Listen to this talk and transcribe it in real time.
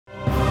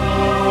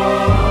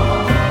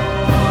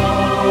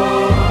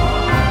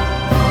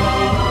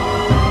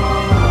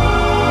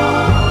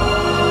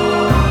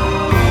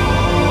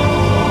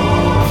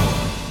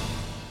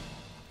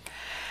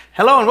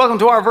Hello and welcome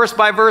to our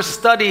verse-by-verse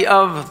study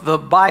of the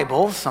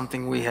Bible,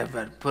 something we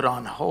have put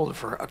on hold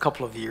for a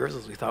couple of years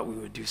as we thought we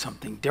would do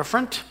something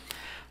different.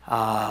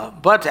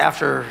 But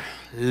after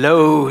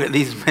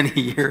these many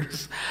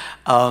years,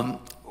 a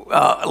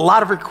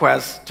lot of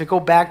requests to go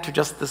back to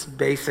just this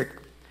basic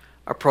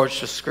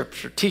approach to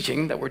scripture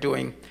teaching that we're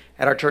doing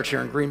at our church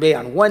here in Green Bay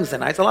on Wednesday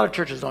nights. A lot of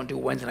churches don't do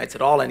Wednesday nights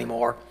at all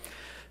anymore.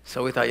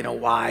 So we thought,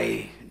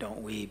 why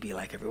don't we be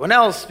like everyone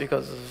else?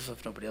 Because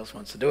if nobody else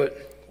wants to do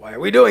it, why are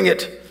we doing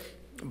it?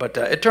 But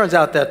it turns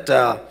out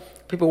that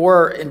people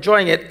were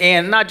enjoying it,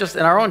 and not just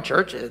in our own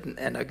church.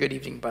 And a good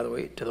evening, by the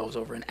way, to those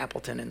over in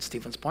Appleton and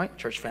Stevens Point,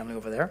 church family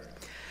over there.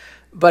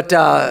 But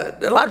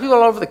a lot of people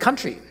all over the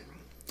country.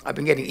 I've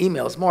been getting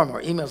emails, more and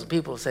more emails of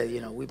people who say,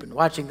 we've been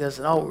watching this,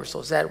 and we were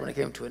so sad when it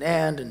came to an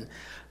end, and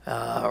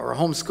we're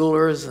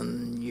homeschoolers,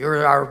 and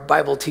you're our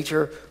Bible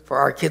teacher for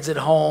our kids at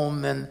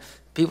home, and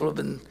people have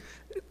been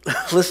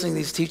listening to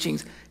these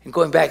teachings and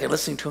going back and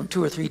listening to them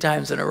 2 or 3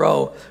 times in a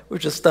row,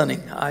 which is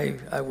stunning.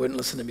 I wouldn't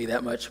listen to me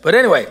that much. But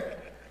anyway,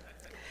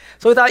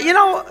 so we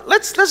thought,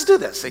 let's do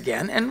this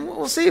again, and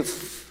we'll see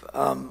if we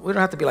don't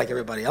have to be like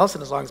everybody else,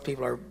 and as long as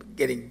people are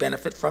getting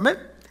benefit from it,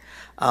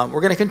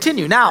 we're going to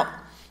continue. Now,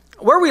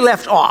 where we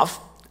left off,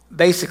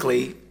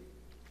 basically,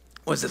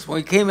 was this. When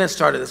we came in and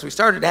started this, we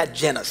started at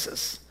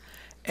Genesis.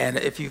 And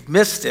if you've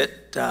missed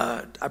it,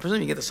 I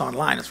presume you get this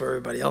online. It's where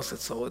everybody else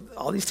is. So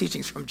all these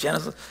teachings from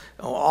Genesis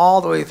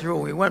all the way through.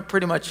 We went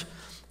pretty much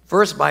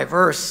verse by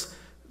verse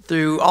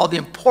through all the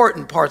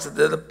important parts.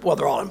 Well,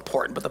 they're all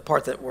important, but the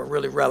parts that were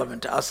really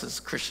relevant to us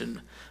as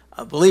Christian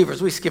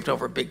believers. We skipped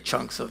over big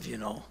chunks of,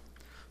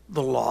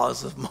 the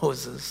laws of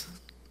Moses,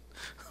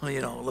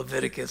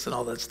 Leviticus and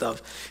all that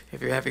stuff.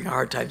 If you're having a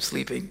hard time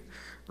sleeping,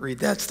 read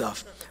that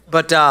stuff.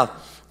 But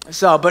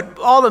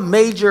all the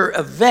major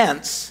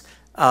events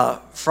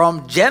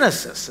from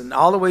Genesis and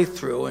all the way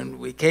through, and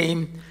we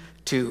came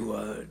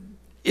to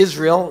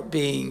Israel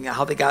being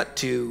how they got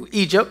to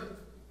Egypt,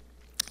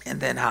 and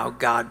then how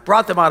God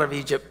brought them out of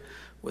Egypt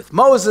with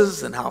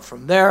Moses, and how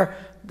from there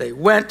they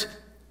went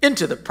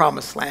into the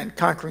promised land,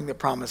 conquering the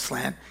promised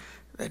land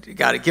that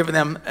God had given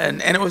them.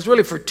 And it was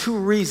really for 2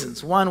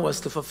 reasons. One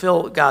was to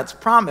fulfill God's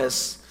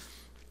promise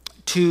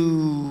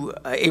to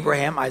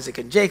Abraham, Isaac,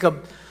 and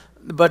Jacob,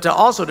 but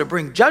also to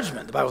bring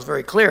judgment. The Bible is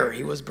very clear.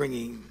 He was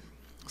bringing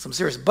some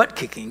serious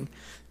butt-kicking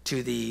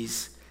to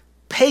these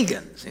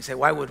pagans. And you say,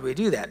 why would we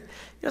do that?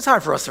 It's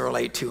hard for us to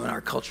relate to in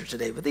our culture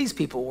today, but these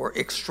people were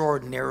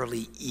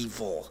extraordinarily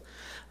evil.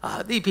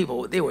 These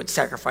people, they would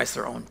sacrifice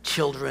their own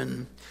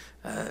children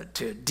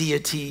to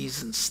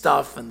deities and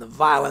stuff, and the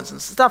violence and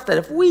stuff that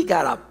if we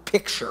got a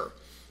picture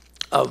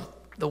of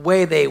the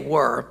way they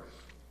were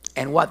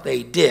and what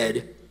they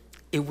did,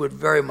 it would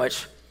very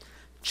much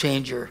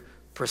change your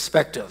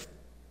perspective.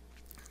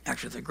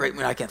 Actually, it's a great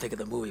movie. I can't think of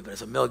the movie, but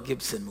it's a Mel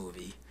Gibson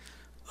movie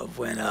of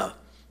when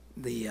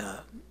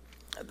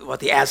what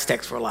the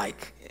Aztecs were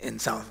like in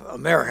South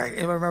America.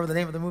 Anyone remember the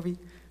name of the movie?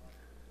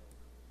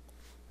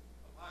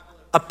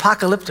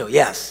 Apocalypto,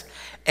 yes.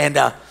 And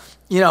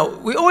we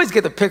always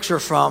get the picture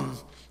from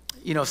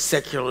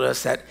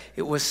secularists that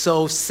it was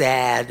so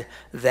sad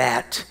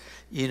that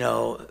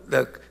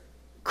the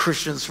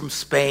Christians from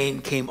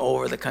Spain came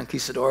over, the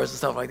conquistadors and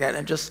stuff like that,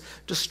 and just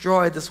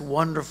destroyed this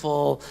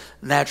wonderful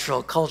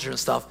natural culture and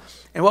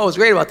stuff. And what was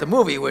great about the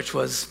movie, which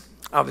was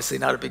obviously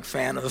not a big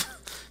fan of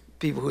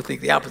people who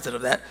think the opposite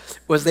of that,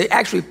 was they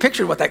actually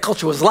pictured what that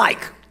culture was like.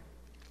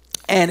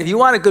 And if you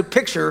want a good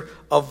picture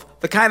of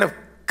the kind of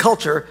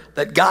culture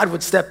that God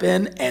would step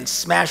in and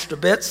smash to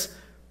bits,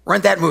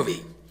 rent that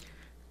movie,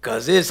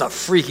 because it's a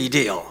freaky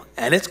deal,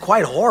 and it's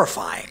quite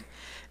horrifying.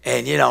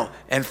 And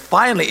and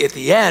finally at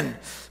the end,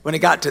 when it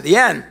got to the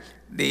end,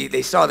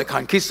 they saw the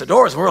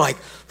conquistadors, and we're like,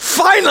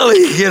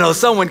 finally,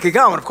 someone could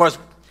come. And of course,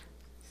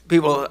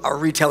 people are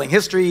retelling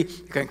history.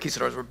 The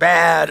conquistadors were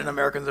bad, and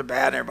Americans are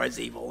bad, and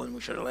everybody's evil, and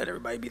we should have let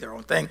everybody be their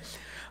own thing.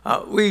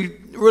 We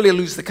really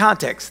lose the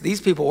context.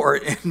 These people were,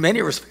 in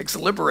many respects,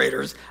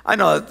 liberators. I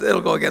know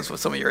it'll go against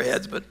some of your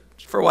heads, but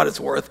for what it's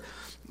worth,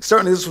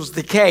 certainly this was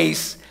the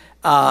case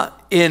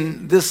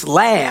in this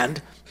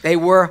land. They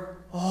were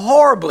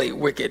horribly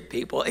wicked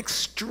people,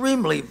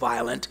 extremely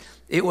violent.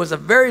 It was a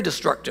very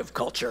destructive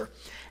culture,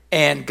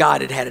 and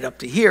God had it up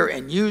to here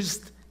and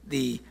used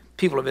the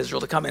people of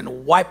Israel to come in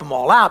and wipe them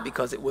all out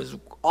because it was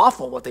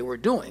awful what they were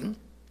doing.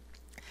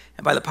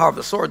 And by the power of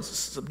the sword,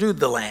 subdued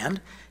the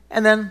land,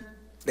 and then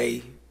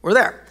they were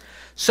there.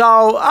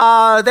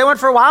 So they went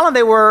for a while, and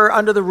they were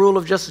under the rule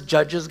of just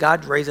judges,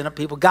 God raising up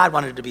people. God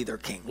wanted to be their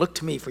king. Look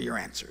to me for your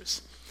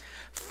answers.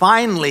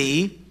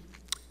 Finally,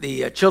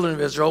 the children of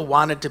Israel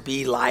wanted to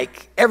be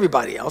like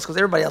everybody else because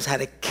everybody else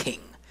had a king.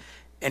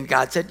 And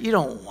God said, you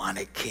don't want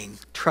a king.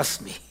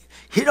 Trust me.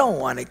 You don't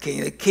want a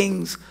king. The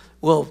kings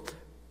will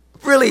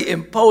really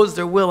impose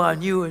their will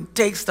on you and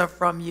take stuff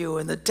from you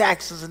and the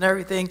taxes and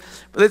everything.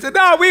 But they said,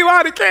 no, we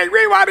want a king.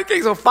 We want a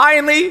king. So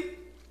finally,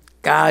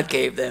 God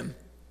gave them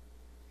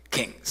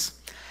kings.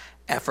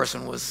 And the first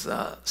one was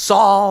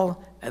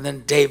Saul, And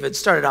then David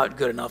started out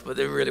good enough, but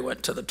they really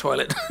went to the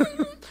toilet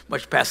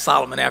much past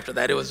Solomon after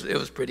that. It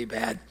was pretty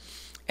bad.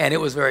 And it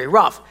was very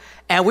rough.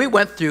 And we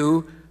went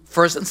through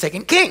 1st and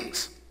 2nd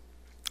Kings.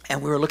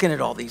 And we were looking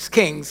at all these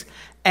kings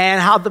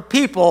and how the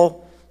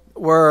people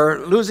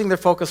were losing their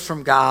focus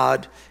from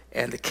God.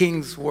 And the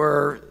kings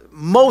were,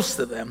 most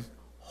of them,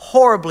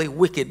 horribly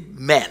wicked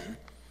men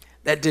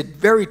that did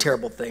very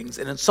terrible things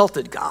and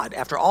insulted God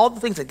after all the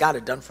things that God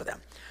had done for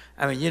them.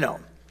 I mean, you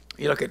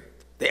look at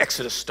the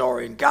Exodus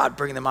story and God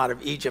bringing them out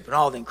of Egypt and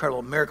all the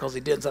incredible miracles he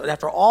did. And so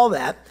after all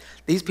that,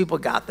 these people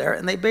got there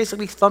and they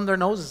basically thumbed their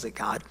noses at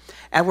God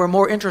and were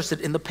more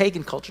interested in the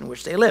pagan culture in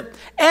which they lived.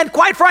 And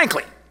quite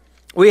frankly,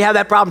 we have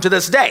that problem to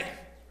this day.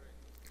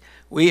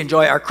 We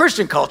enjoy our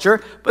Christian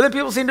culture, but then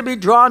people seem to be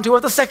drawn to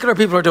what the secular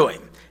people are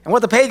doing and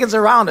what the pagans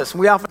around us.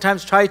 And we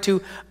oftentimes try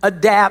to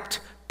adapt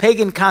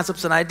pagan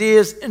concepts and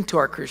ideas into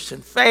our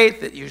Christian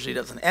faith. It usually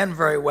doesn't end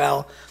very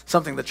well,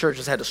 something the church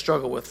has had to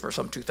struggle with for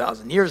some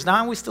 2,000 years now,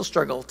 and we still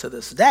struggle to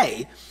this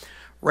day,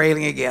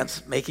 railing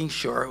against making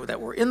sure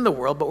that we're in the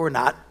world, but we're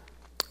not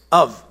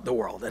of the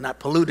world and not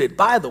polluted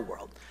by the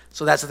world.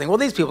 So that's the thing. Well,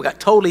 these people got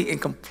totally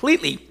and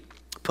completely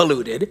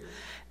polluted,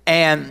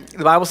 and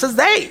the Bible says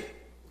they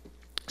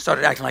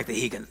started acting like the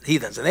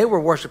heathens, and they were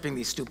worshiping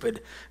these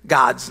stupid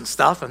gods and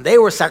stuff, and they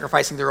were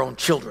sacrificing their own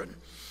children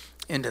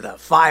into the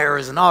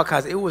fires and all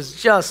kinds. It was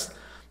just,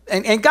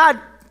 and God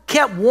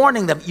kept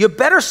warning them, you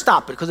better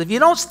stop it, because if you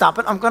don't stop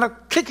it, I'm going to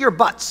kick your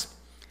butts,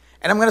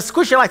 and I'm going to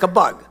squish you like a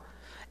bug.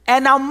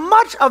 And now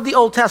much of the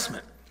Old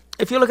Testament,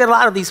 if you look at a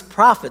lot of these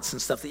prophets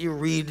and stuff that you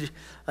read,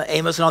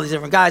 Amos and all these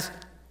different guys,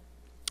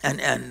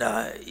 and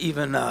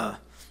even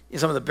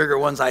some of the bigger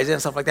ones, Isaiah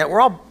and stuff like that, were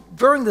all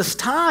during this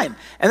time.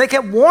 And they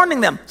kept warning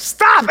them,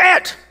 stop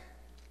it!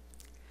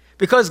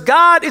 Because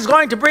God is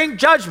going to bring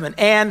judgment.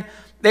 And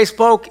they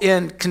spoke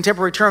in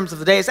contemporary terms of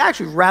the day. It's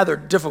actually rather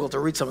difficult to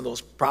read some of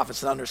those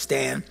prophets and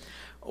understand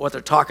what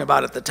they're talking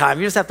about at the time.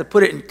 You just have to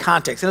put it in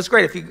context. And it's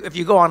great. If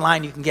you go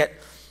online, you can get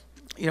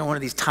one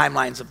of these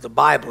timelines of the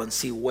Bible and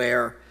see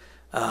where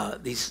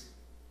these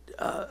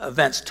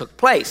events took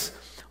place,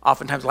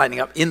 oftentimes lining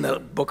up in the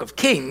book of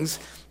Kings.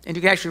 And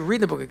you can actually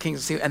read the book of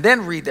Kings and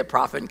then read the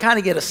prophet and kind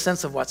of get a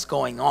sense of what's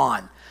going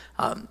on.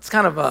 It's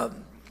kind of a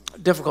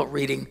difficult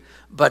reading,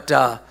 but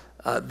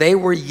they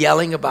were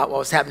yelling about what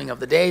was happening of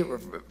the day.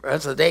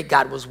 Rest of the day,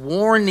 God was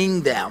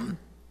warning them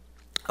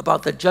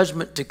about the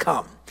judgment to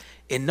come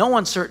in no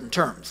uncertain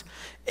terms.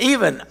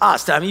 Even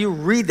us, I mean, you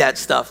read that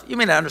stuff, you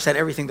may not understand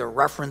everything they're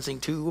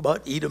referencing to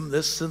about Edom,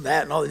 this and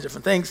that, and all these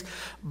different things,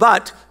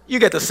 but you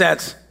get the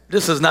sense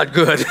this is not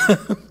good.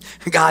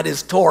 God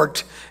is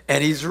torqued,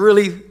 and he's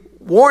really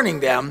warning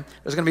them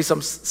there's going to be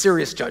some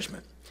serious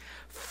judgment.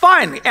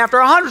 Finally,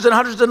 after hundreds and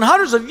hundreds and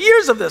hundreds of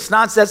years of this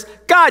nonsense,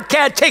 God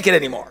can't take it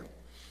anymore.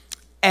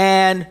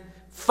 And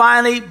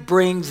finally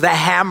brings the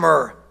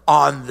hammer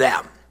on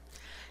them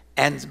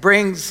and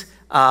brings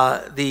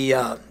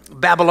the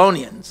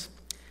Babylonians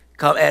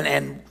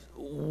and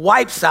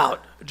wipes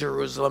out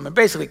Jerusalem and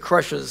basically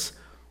crushes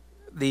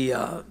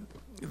the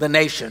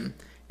nation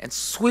and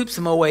sweeps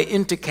them away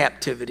into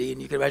captivity. And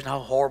you can imagine how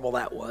horrible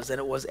that was. And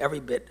it was every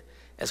bit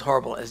as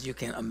horrible as you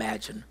can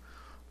imagine.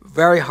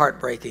 Very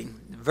heartbreaking,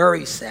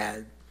 very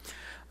sad,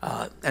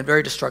 and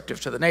very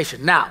destructive to the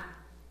nation. Now,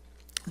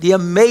 the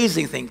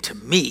amazing thing to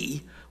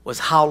me was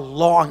how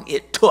long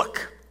it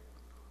took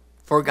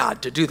for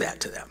God to do that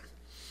to them.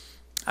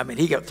 I mean,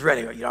 he kept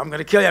threatening, I'm going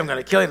to kill you, I'm going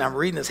to kill you. And I'm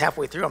reading this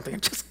halfway through, I'm thinking,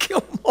 just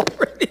kill him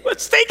already.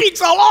 What's taking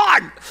so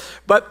long?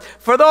 But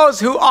for those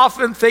who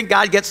often think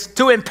God gets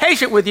too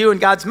impatient with you and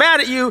God's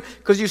mad at you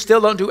because you still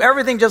don't do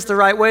everything just the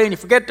right way and you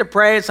forget to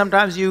pray, and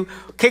sometimes you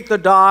kick the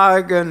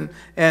dog and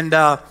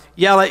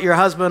yell at your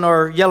husband,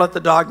 or yell at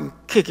the dog and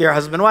kick your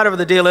husband, whatever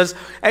the deal is,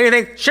 and you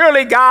think,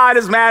 surely God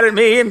is mad at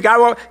me and God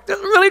won't.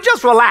 Really,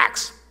 just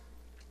relax.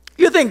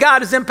 You think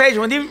God is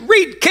impatient with you?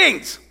 Read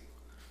Kings,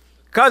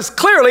 because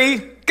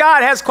clearly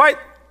God has quite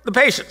the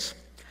patience.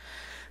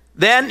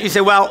 Then you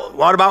say, well,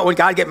 what about when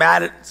God get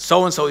mad at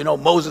so-and-so,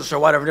 Moses or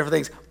whatever, different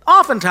things.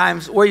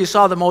 Oftentimes, where you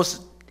saw the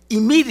most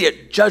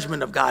immediate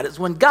judgment of God is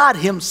when God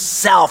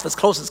himself, as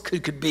close as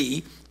could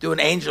be, through an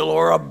angel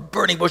or a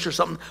burning bush or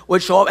something,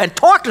 would show up and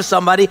talk to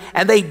somebody,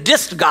 and they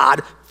dissed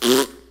God,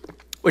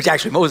 which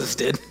actually Moses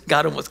did.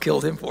 God almost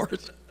killed him for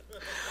it.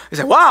 He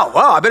said, wow,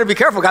 I better be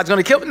careful. God's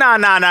going to kill me.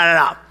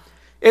 No.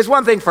 It's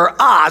one thing for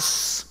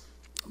us,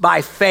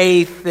 by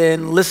faith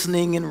and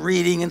listening and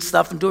reading and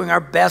stuff and doing our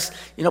best.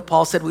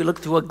 Paul said we look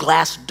through a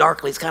glass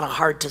darkly. It's kind of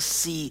hard to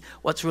see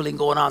what's really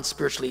going on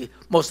spiritually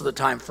most of the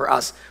time for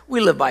us.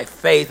 We live by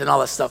faith and all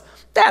that stuff.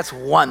 That's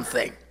one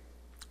thing.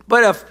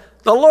 But if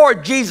the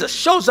Lord Jesus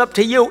shows up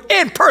to you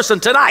in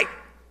person tonight,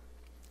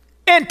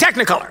 in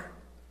Technicolor,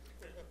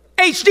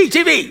 HD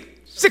TV,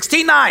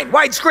 16:9,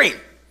 widescreen,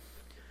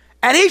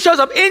 and he shows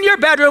up in your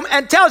bedroom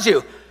and tells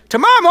you,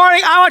 tomorrow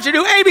morning I want you to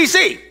do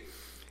ABC,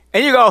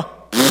 and you go,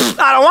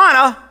 I don't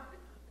wanna,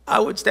 I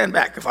would stand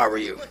back if I were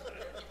you.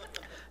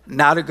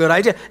 Not a good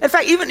idea. In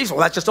fact,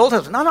 that's just Old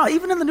Testament. No,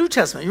 even in the New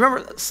Testament. You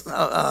remember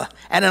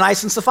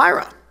Ananias and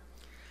Sapphira?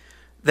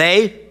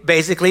 They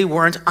basically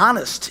weren't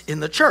honest in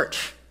the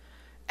church.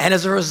 And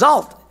as a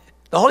result,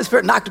 the Holy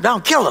Spirit knocked them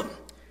down, killed them.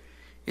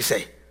 You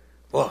say,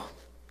 well,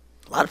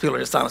 a lot of people are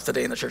dishonest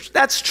today in the church.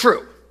 That's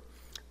true.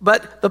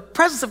 But the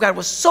presence of God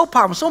was so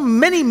powerful. So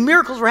many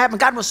miracles were happening.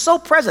 God was so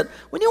present.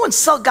 When you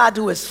insult God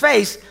to his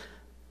face,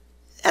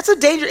 that's a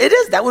danger. It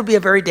is. That would be a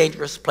very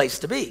dangerous place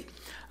to be.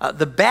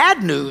 The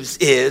bad news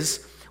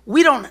is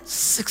we don't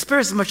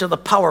experience as much of the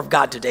power of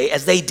God today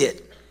as they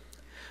did.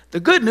 The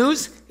good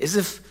news is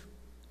if,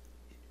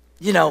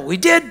 we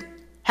did,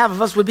 half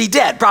of us would be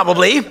dead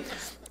probably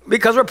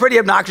because we're pretty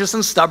obnoxious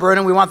and stubborn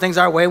and we want things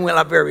our way and we're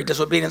not very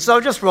disobedient. So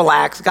just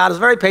relax. God is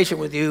very patient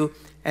with you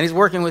and he's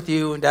working with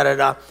you and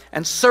da-da-da.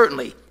 And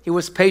certainly he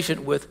was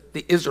patient with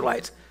the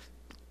Israelites,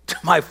 to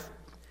my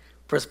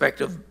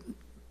perspective,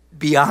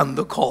 beyond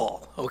the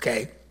call,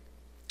 okay?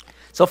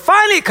 So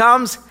finally it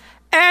comes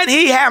and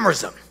he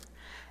hammers them.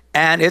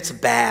 And it's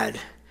bad.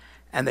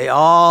 And they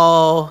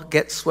all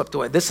get swept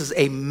away. This is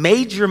a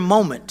major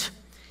moment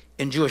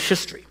in Jewish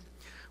history.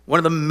 One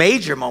of the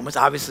major moments,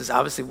 obviously, is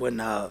obviously when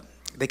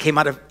they came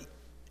out of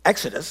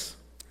Exodus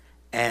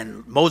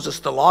and Moses,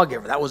 the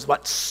lawgiver. That was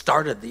what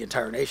started the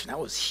entire nation. That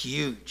was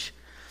huge.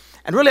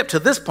 And really up to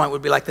this point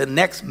would be like the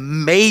next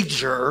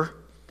major,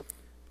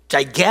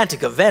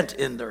 gigantic event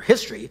in their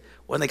history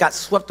when they got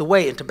swept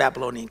away into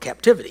Babylonian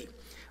captivity.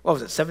 What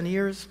was it, 70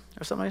 years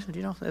or something? Do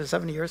you know?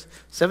 70 years?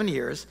 70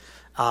 years.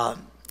 A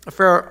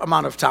fair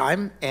amount of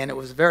time, and it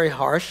was very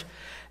harsh.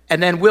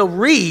 And then we'll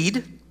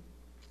read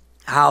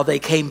how they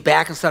came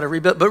back and started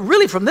rebuilding. But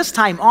really from this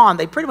time on,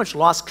 they pretty much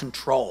lost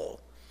control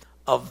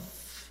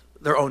of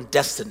their own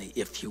destiny,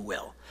 if you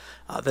will.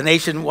 The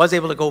nation was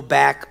able to go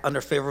back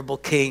under favorable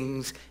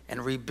kings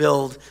and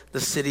rebuild the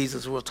cities,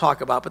 as we'll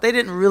talk about, but they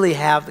didn't really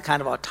have the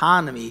kind of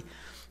autonomy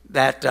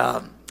that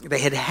they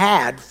had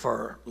had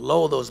for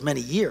those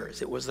many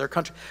years. It was their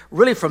country.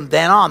 Really, from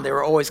then on, they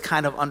were always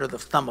kind of under the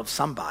thumb of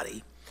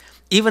somebody,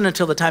 even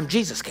until the time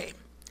Jesus came.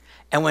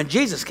 And when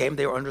Jesus came,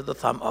 they were under the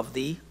thumb of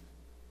the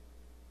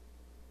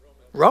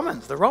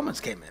Romans. The Romans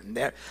came in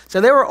there.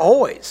 So they were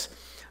always.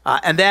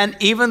 And then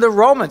even the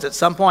Romans at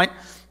some point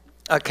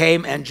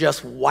came and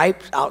just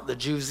wiped out the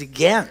Jews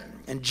again.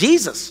 And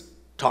Jesus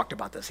talked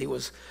about this. He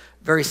was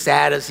very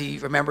sad as he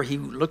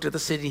looked at the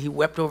city, he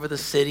wept over the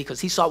city because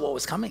he saw what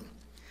was coming.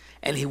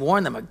 And he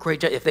warned them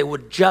if they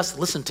would just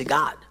listen to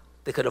God,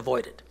 they could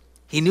avoid it.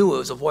 He knew it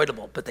was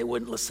avoidable, but they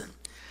wouldn't listen.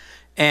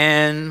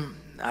 And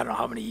I don't know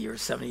how many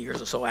years, 70 years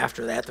or so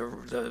after that,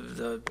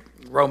 the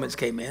Romans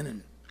came in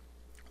and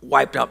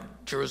wiped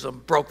out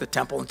Jerusalem, broke the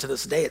temple, and to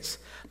this day, it's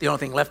the only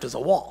thing left is a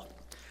wall.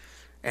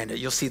 And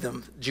you'll see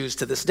them, Jews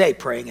to this day,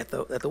 praying at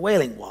the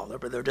Wailing Wall.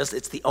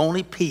 It's the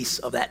only piece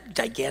of that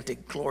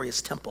gigantic,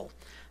 glorious temple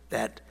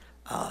that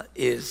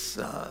is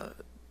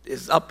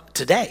up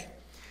today.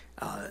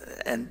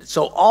 And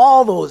so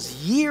all those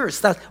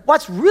years,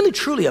 what's really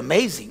truly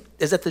amazing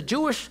is that the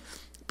Jewish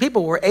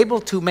people were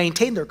able to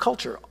maintain their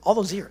culture all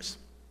those years,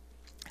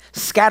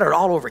 scattered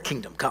all over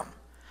kingdom come.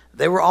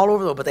 They were all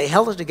over, but they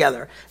held it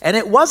together. And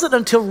it wasn't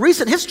until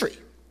recent history,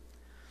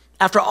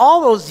 after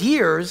all those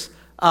years,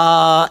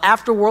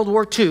 after World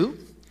War II,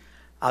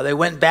 they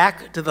went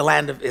back to the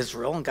land of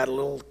Israel and got a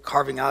little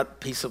carving out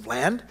piece of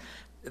land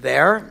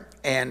there.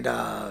 And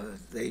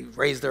they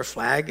raised their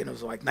flag, and it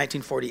was like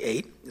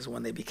 1948 is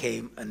when they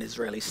became an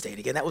Israeli state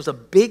again. That was a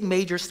big,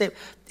 major state.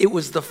 It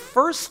was the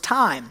first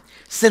time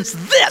since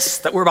this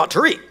that we're about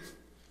to read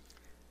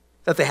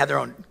that they had their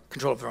own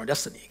control of their own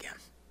destiny again.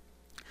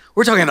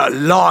 We're talking a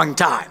long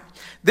time.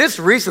 This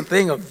recent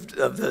thing of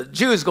the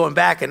Jews going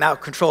back and now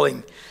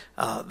controlling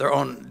their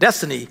own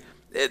destiny,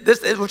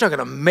 we're talking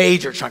a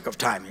major chunk of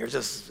time here.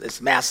 It's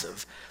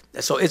massive.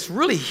 So it's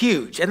really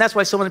huge. And that's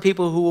why so many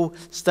people who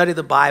study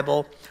the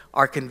Bible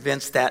are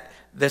convinced that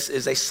this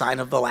is a sign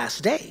of the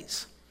last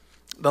days.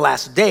 The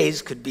last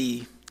days could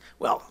be,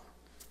 well,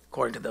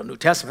 according to the New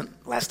Testament,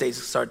 the last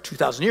days started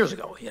 2,000 years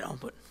ago,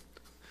 but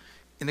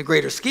in the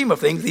greater scheme of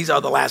things, these are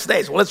the last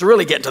days. Well, let's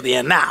really get to the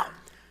end now.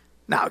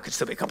 Now, it could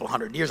still be a couple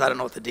hundred years. I don't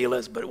know what the deal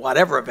is, but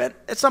whatever event,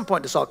 at some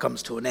point, this all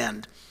comes to an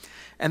end.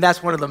 And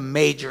that's one of the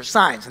major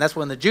signs. And that's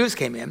when the Jews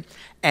came in,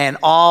 and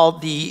all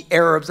the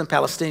Arabs and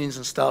Palestinians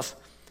and stuff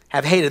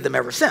have hated them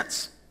ever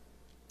since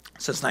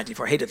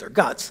 1904, hated their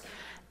guts,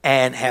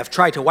 and have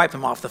tried to wipe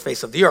them off the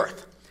face of the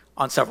earth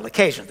on several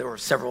occasions. There were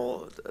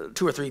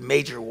 2 or 3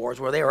 major wars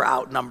where they were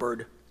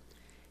outnumbered,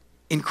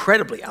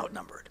 incredibly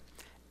outnumbered.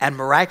 And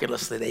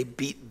miraculously, they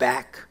beat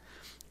back,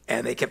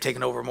 and they kept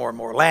taking over more and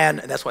more land,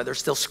 and that's why they're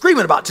still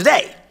screaming about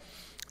today,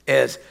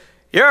 is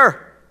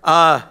you're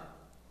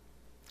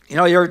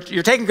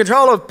taking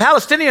control of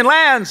Palestinian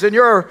lands, and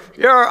you're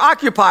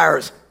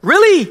occupiers.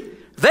 Really?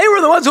 They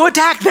were the ones who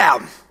attacked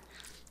them.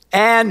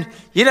 And,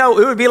 it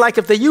would be like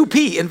if the UP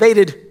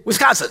invaded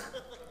Wisconsin.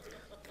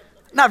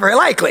 Not very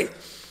likely.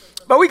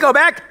 But we go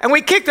back and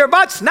we kick their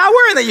butts. Now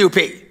we're in the UP.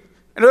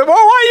 And they're like,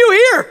 well, why are you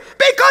here?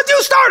 Because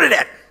you started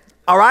it.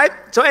 All right?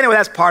 So anyway,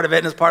 that's part of it,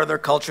 and it's part of their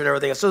culture and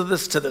everything. So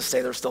to this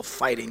day, they're still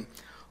fighting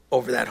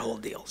over that whole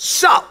deal.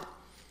 So,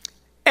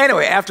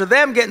 anyway, after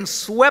them getting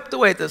swept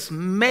away at this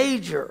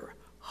major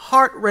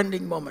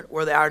heart-rending moment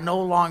where they are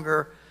no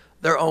longer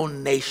their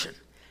own nation.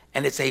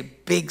 And it's a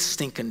big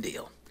stinking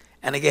deal.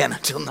 And again,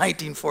 until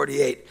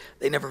 1948,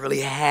 they never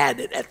really had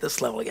it at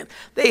this level again.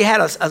 They had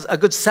a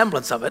good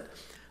semblance of it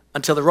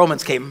until the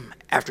Romans came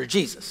after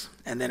Jesus.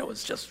 And then it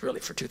was just really,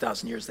 for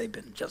 2,000 years, they've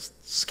been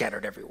just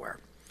scattered everywhere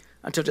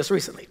until just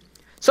recently.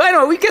 So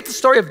anyway, we get the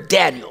story of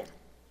Daniel.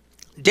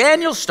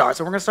 Daniel starts,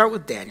 and we're going to start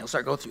with Daniel,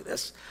 go through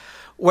this,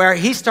 where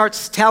he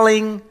starts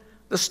telling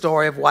the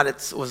story of what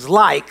it was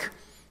like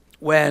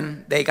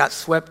when they got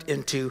swept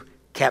into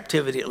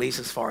captivity, at least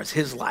as far as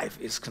his life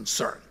is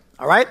concerned.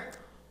 All right?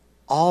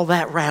 All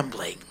that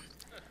rambling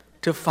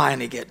to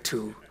finally get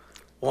to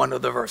one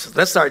of the verses.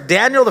 Let's start.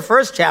 Daniel, the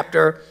first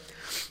chapter,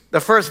 the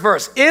first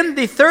verse. In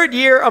the 3rd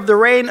year of the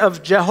reign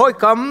of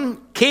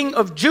Jehoiakim, king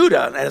of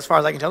Judah, and as far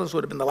as I can tell, this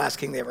would have been the last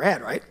king they ever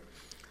had, right?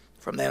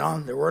 From then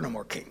on, there were no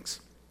more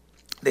kings.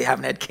 They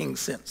haven't had kings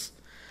since.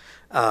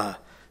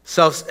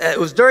 So it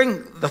was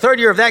during the 3rd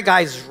year of that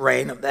guy's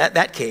reign, of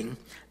that king,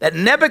 that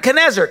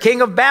Nebuchadnezzar,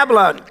 king of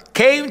Babylon,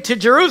 came to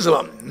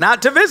Jerusalem,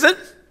 not to visit,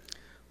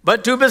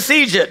 but to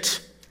besiege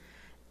it.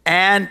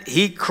 And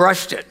he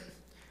crushed it.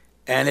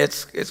 And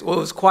it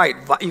was quite,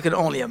 you can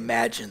only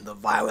imagine the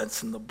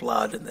violence and the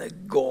blood and the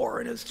gore,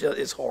 and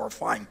it's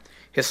horrifying.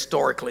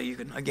 Historically, you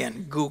can,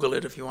 again, Google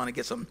it if you want to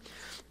get some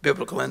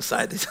biblical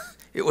insight.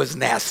 It was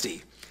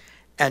nasty.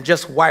 And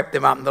just wiped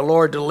them out. And the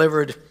Lord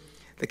delivered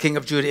the king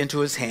of Judah into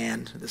his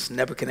hand, this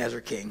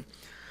Nebuchadnezzar king,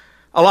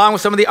 along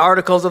with some of the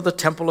articles of the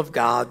temple of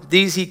God.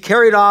 These he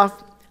carried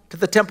off to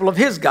the temple of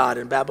his God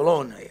in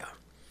Babylonia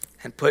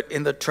and put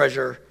in the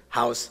treasure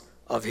house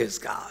of his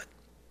God.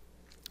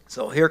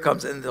 So here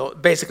comes,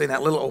 basically in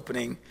that little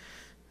opening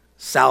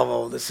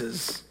salvo,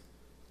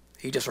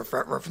 he just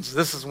references,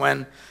 this is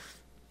when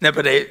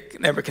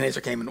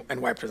Nebuchadnezzar came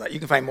and wiped it out. You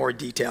can find more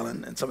detail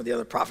in some of the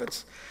other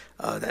prophets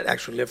that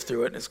actually lived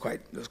through it.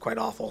 It was quite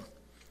awful.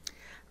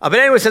 But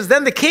anyway, it says,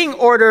 then the king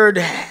ordered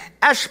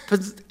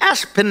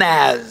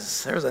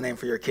Ashpenaz. There's a name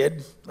for your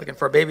kid. Looking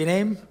for a baby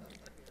name?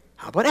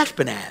 How about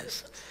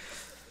Ashpenaz?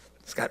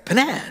 It's got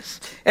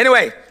Penaz.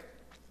 Anyway,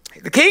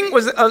 the king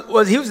was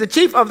the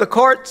chief of the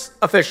court's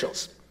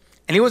officials.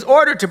 And he was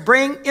ordered to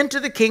bring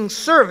into the king's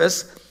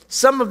service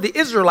some of the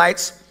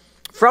Israelites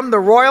from the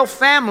royal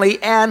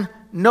family and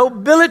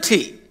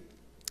nobility.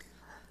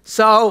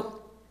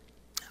 So,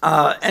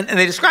 and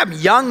they describe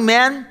young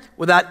men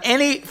without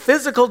any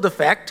physical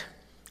defect,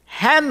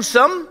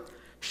 handsome,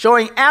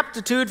 showing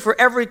aptitude for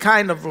every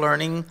kind of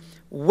learning,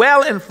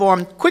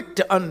 well-informed, quick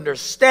to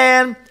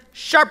understand,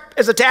 sharp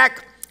as a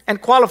tack, and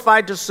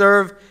qualified to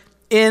serve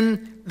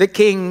in the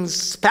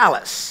king's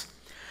palace.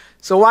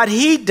 So what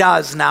he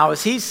does now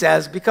is he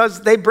says,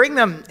 because they bring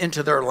them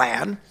into their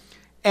land,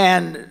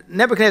 and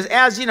Nebuchadnezzar,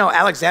 as you know,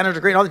 Alexander the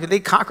Great, all these people, they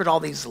conquered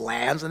all these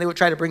lands, and they would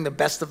try to bring the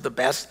best of the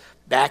best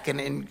back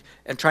and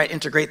try to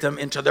integrate them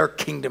into their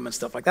kingdom and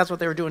stuff like that. That's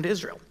what they were doing to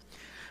Israel.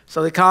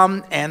 So they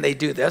come and they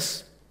do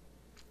this,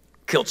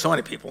 killed so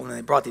many people, and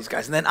they brought these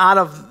guys. And then out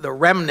of the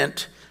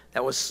remnant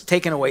that was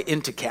taken away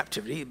into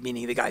captivity,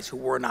 meaning the guys who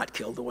were not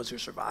killed, the ones who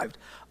survived,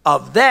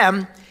 of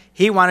them,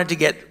 he wanted to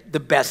get the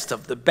best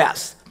of the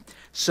best.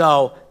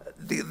 So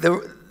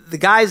the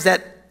guys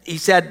that he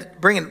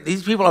said, bring in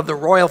these people of the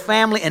royal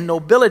family and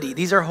nobility.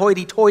 These are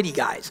hoity-toity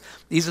guys.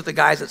 These are the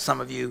guys that some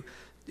of you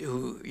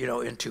who,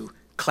 into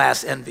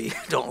class envy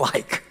don't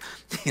like,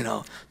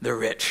 the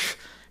rich.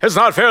 It's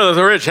not fair that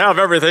the rich have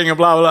everything and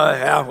blah, blah.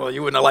 Yeah, well,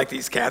 you wouldn't have liked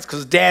these cats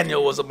because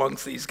Daniel was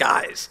amongst these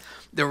guys.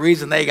 The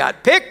reason they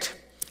got picked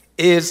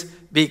is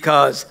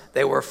because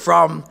they were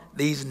from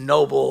these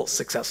noble,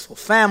 successful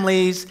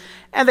families,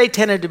 and they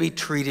tended to be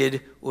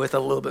treated with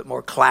a little bit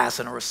more class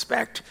and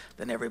respect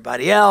than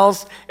everybody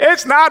else.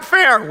 It's not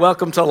fair.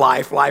 Welcome to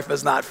life. Life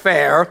is not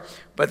fair,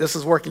 but this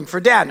is working for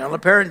Daniel. And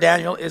apparently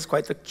Daniel is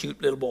quite the cute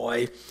little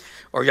boy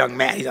or young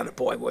man. He's not a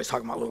boy. We're always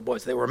talking about little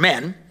boys. They were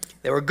men.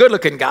 They were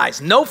good-looking guys,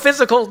 no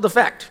physical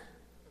defect,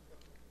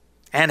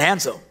 and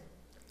handsome,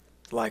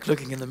 like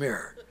looking in the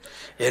mirror,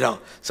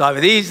 So I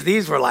mean,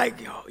 these were like,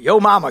 yo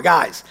mama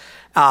guys.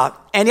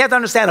 And you have to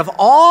understand, of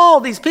all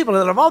these people,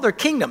 of all their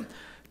kingdom,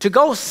 to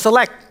go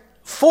select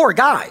 4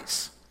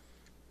 guys,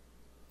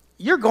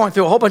 you're going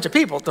through a whole bunch of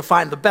people to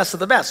find the best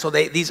of the best. So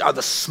these are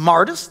the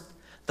smartest,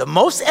 the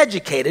most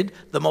educated,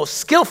 the most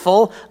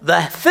skillful,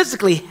 the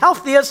physically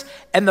healthiest,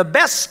 and the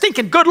best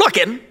stinking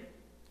good-looking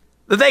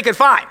that they could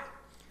find.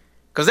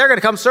 Because they're going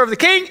to come serve the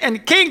king, and the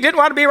king didn't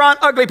want to be around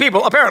ugly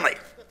people, apparently.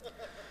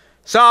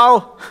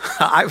 So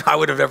I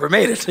would have never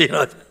made it.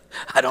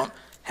 I don't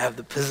have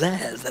the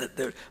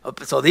pizzazz.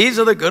 So these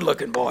are the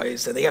good-looking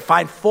boys, and they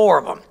find 4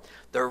 of them.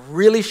 They're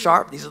really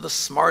sharp. These are the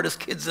smartest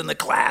kids in the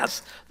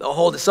class.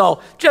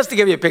 So just to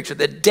give you a picture,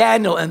 that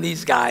Daniel and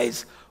these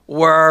guys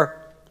were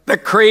the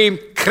creme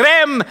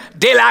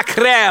de la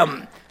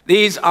creme.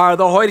 These are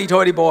the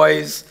hoity-toity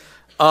boys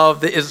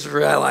of the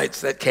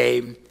Israelites that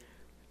came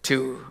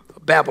to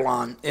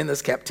Babylon in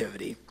this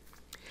captivity.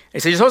 He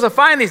said, you're supposed to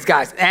find these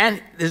guys.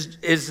 And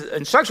his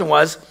instruction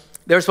was,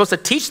 they were supposed to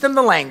teach them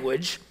the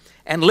language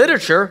and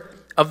literature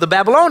of the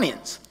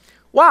Babylonians.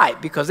 Why?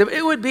 Because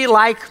it would be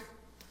like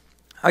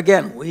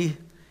again, we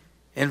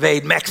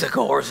invade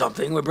Mexico or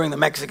something. We bring the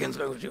Mexicans,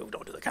 we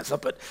don't do that kind of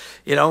stuff, but,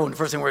 and the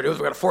first thing we're going to do is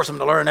we're going to force them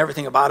to learn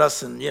everything about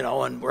us, and,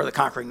 and we're the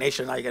conquering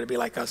nation, now you got to be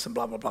like us, and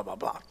blah, blah, blah, blah,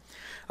 blah.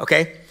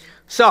 Okay?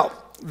 So,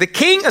 the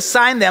king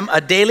assigned them a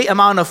daily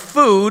amount of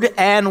food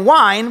and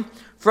wine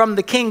from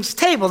the king's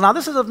table. Now,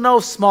 this is of no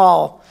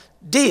small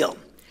deal.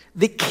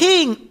 The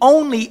king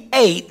only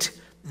ate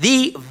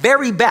the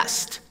very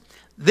best.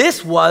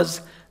 This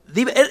was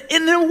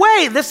in a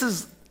way, this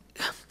is,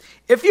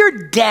 if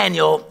you're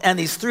Daniel and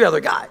these three other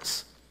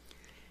guys,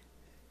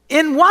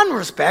 in one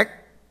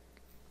respect,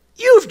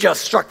 you've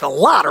just struck the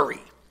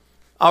lottery,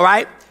 all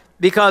right?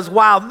 Because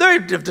while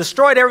they've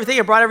destroyed everything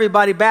and brought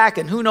everybody back,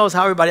 and who knows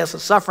how everybody else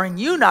is suffering,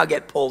 you now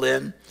get pulled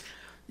in.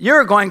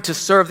 You're going to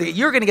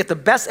you're going to get the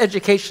best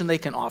education they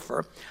can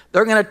offer.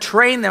 They're going to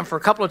train them for a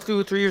couple of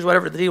 2 or 3 years,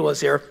 whatever the deal was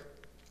here.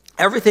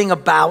 Everything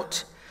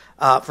about,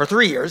 for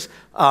 3 years,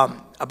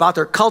 about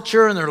their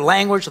culture and their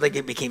language, so they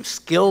became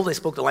skilled. They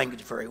spoke the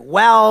language very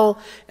well,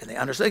 and they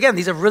understood. Again,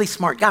 these are really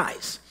smart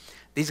guys.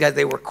 These guys,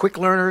 they were quick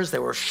learners. They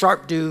were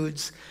sharp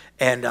dudes.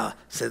 And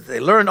so they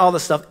learned all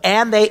this stuff,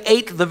 and they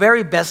ate the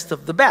very best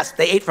of the best.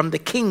 They ate from the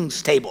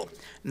king's table,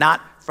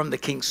 not from the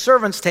king's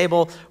servant's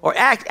table, or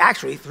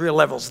actually 3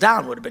 levels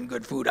down would have been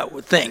good food, I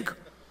would think,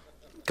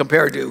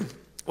 compared to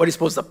what he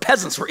supposed the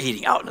peasants were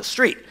eating out in the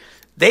street.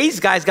 These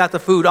guys got the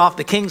food off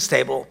the king's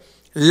table.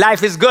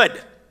 Life is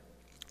good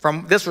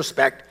from this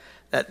respect,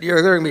 that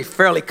you're going to be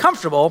fairly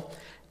comfortable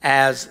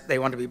as they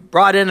want to be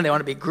brought in and they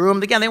want to be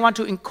groomed. Again, they want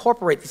to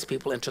incorporate these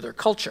people into their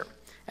culture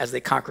as they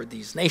conquered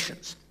these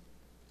nations.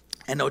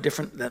 And no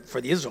different than for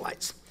the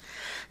Israelites.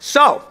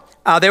 So,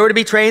 they were to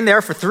be trained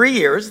there for 3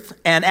 years,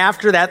 and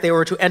after that, they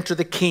were to enter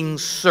the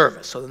king's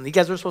service. So then these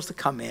guys were supposed to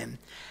come in.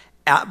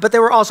 But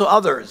there were also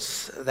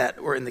others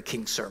that were in the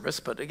king's service,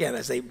 but again,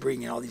 as they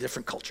bring in all these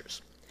different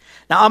cultures.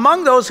 Now,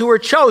 among those who were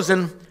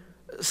chosen,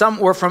 some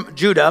were from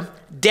Judah: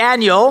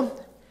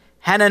 Daniel,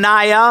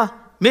 Hananiah,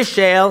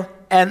 Mishael,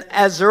 and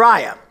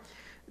Azariah.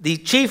 The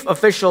chief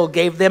official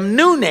gave them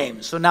new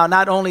names. So now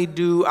not only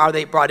are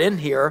they brought in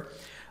here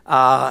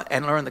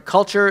and learn the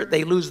culture,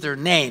 they lose their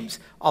names.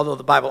 Although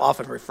the Bible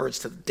often refers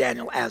to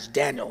Daniel as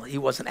Daniel, he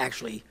wasn't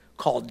actually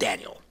called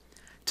Daniel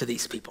to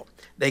these people.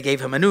 They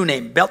gave him a new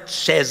name,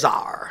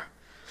 Belteshazzar.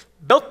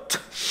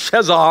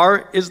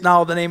 Belteshazzar is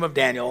now the name of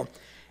Daniel,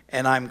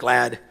 and I'm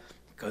glad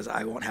because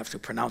I won't have to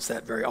pronounce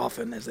that very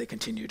often as they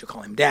continue to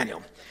call him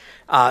Daniel.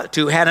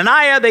 To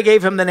Hananiah, they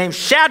gave him the name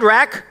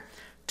Shadrach.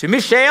 To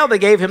Mishael, they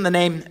gave him the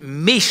name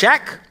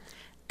Meshach.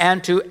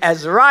 And to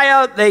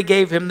Azariah, they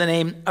gave him the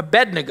name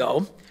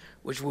Abednego,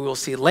 which we will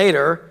see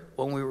later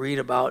when we read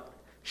about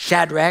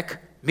Shadrach,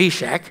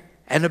 Meshach,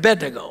 and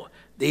Abednego.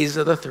 These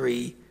are the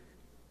 3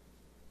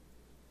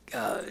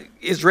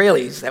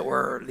 Israelis that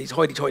were these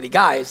hoity-toity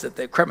guys, that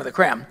the creme of the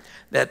creme,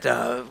 that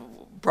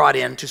brought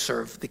in to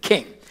serve the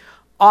king.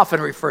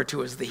 Often referred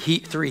to as the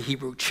 3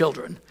 Hebrew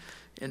children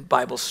in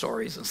Bible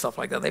stories and stuff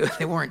like that.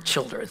 They weren't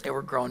children. They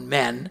were grown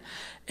men,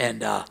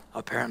 and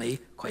apparently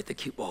quite the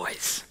cute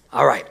boys.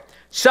 All right.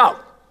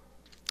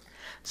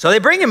 So they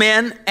bring him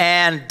in,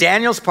 and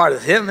Daniel's part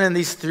of him and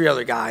these 3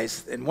 other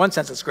guys. In one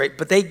sense, it's great,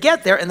 but they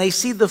get there, and they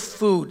see the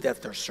food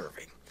that they're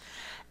serving.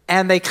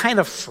 And they kind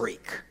of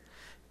freak,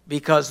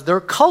 because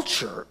their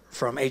culture,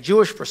 from a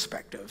Jewish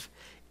perspective,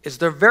 is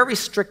they're very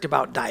strict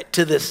about diet.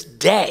 To this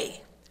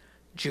day,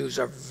 Jews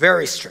are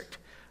very strict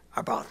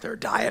about their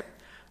diet.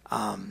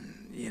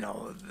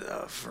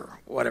 For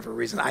whatever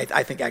reason.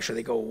 I think actually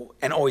they go,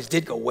 and always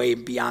did go, way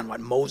beyond what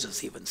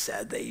Moses even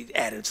said. They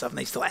added stuff, and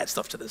they still add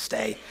stuff to this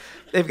day.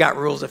 They've got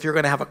rules. If you're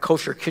going to have a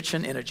kosher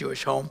kitchen in a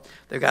Jewish home,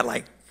 they got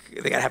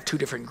to have 2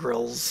 different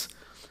grills,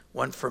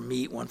 one for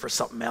meat, one for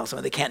something else. I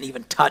mean, they can't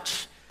even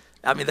touch.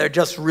 I mean, they're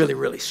just really,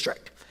 really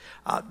strict.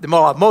 The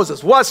law of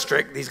Moses was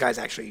strict. These guys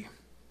actually,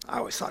 I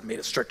always thought, made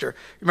it stricter.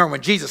 Remember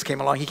when Jesus came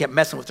along, he kept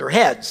messing with their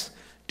heads,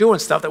 doing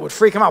stuff that would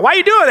freak them out. Why are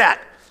you doing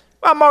that?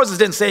 Well, Moses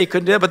didn't say he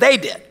couldn't do it, but they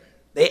did.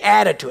 They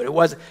added to it. It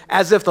was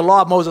as if the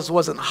law of Moses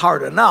wasn't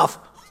hard enough,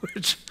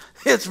 which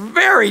it's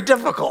very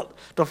difficult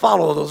to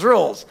follow those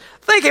rules.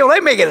 Thinking, well, they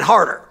make it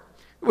harder,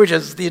 which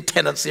is the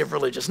tendency of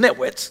religious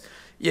nitwits,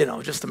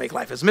 just to make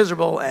life as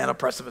miserable and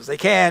oppressive as they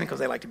can because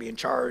they like to be in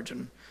charge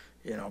and,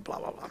 blah,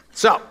 blah, blah.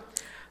 So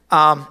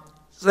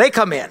they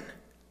come in,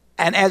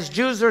 and as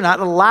Jews, they're not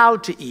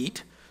allowed to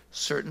eat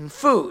certain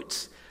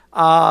foods.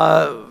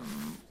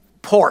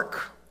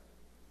 Pork,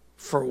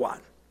 for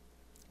one.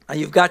 Now,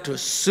 you've got to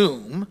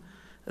assume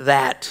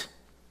that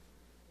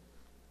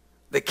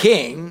the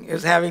king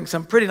is having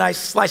some pretty nice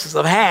slices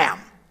of ham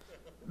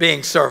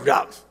being served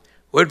up.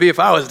 Would be if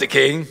I was the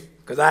king,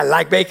 because I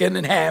like bacon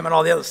and ham and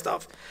all the other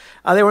stuff.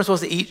 They weren't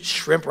supposed to eat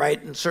shrimp, right,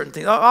 and certain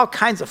things, all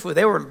kinds of food.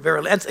 They were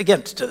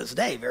again, to this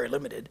day, very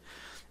limited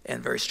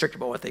and very strict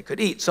about what they could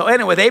eat. So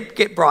anyway, they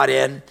get brought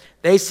in.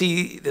 They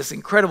see this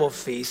incredible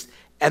feast,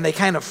 and they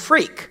kind of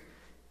freak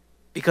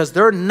because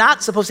they're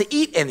not supposed to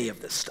eat any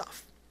of this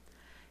stuff.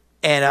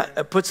 And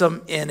it puts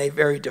them in a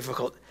very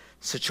difficult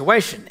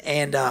situation.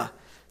 And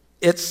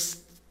it's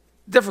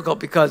difficult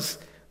because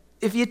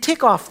if you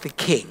take off the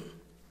king,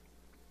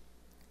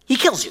 he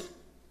kills you.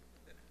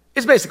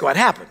 It's basically what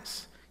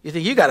happens. You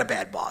think you got a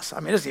bad boss. I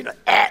mean, it's,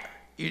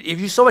 if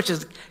you so much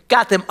as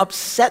got them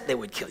upset, they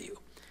would kill you.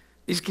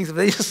 These kings,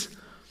 they just,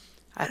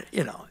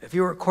 if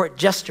you were a court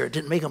jester, it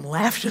didn't make them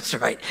laugh just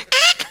right.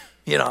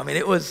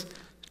 It was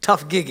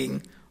tough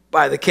gigging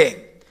by the king.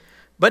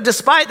 But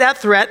despite that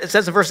threat, it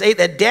says in verse 8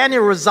 that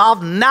Daniel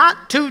resolved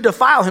not to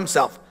defile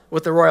himself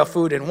with the royal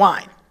food and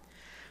wine.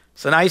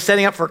 So now he's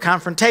setting up for a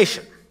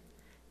confrontation.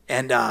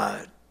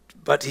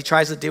 But he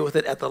tries to deal with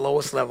it at the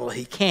lowest level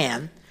he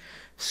can.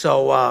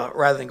 So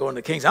rather than going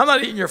to the kings, I'm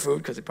not eating your food,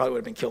 because he probably would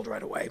have been killed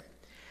right away.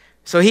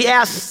 So he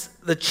asks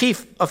the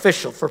chief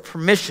official for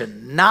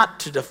permission not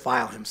to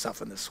defile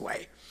himself in this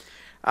way.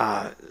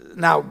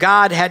 Now,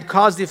 God had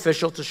caused the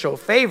official to show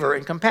favor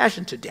and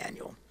compassion to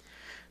Daniel.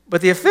 But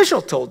the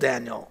official told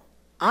Daniel,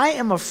 I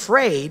am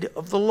afraid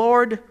of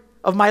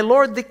my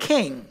lord the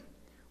king.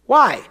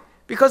 Why?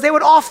 Because they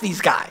would off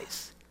these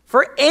guys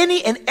for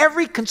any and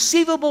every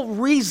conceivable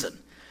reason.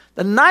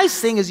 The nice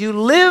thing is you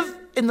live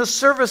in the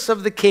service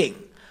of the king.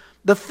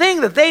 The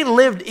thing that they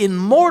lived in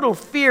mortal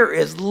fear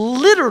is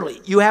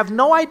literally, you have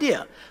no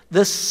idea,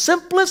 the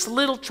simplest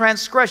little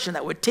transgression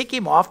that would tick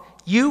him off,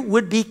 you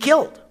would be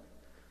killed.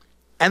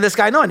 And this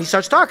guy knows, and he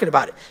starts talking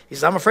about it. He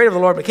says, I'm afraid of the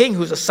Lord the king,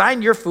 who's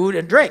assigned your food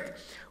and drink.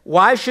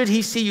 Why should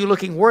he see you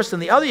looking worse than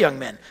the other young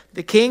men?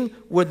 The king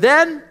would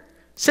then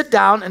sit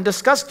down and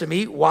discuss to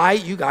me why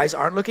you guys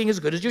aren't looking as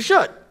good as you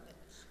should.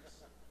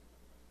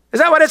 Is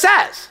that what it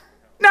says?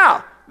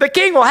 No, the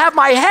king will have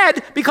my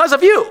head because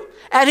of you.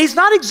 And he's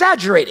not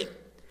exaggerating.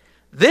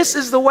 This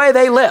is the way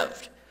they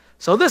lived.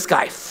 So this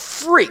guy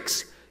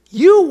freaks.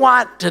 You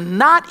want to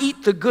not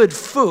eat the good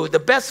food, the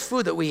best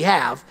food that we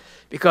have,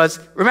 because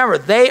remember,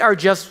 they are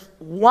just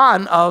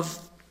one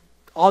of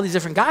all these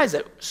different guys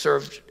that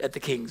served at the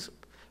king's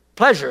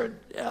pleasure.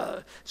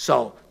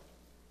 So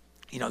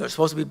they're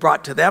supposed to be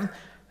brought to them,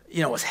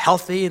 as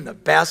healthy and the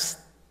best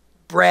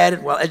bred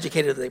and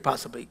well-educated that they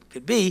possibly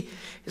could be.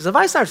 Is if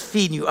I start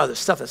feeding you other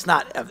stuff that's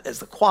not as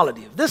the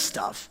quality of this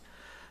stuff,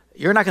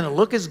 you're not going to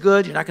look as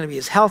good, you're not going to be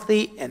as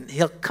healthy, and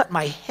he'll cut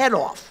my head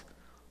off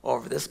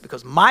over this,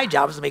 because my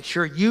job is to make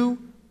sure you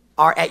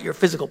are at your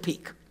physical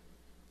peak.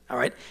 All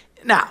right?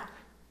 Now,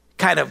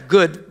 kind of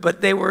good,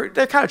 but they're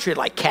kind of treated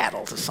like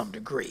cattle to some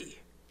degree.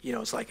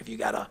 It's like if you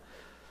got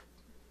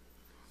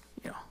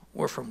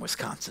we're from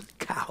Wisconsin,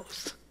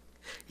 cows.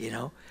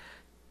 You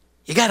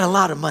got a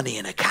lot of money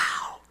in a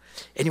cow,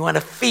 and you want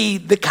to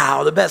feed the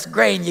cow the best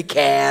grain you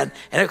can,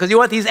 and because you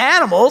want these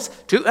animals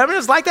to,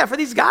 it's like that for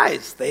these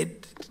guys. They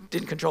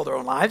didn't control their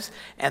own lives,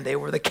 and they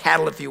were the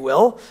cattle, if you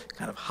will,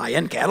 kind of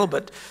high-end cattle,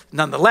 but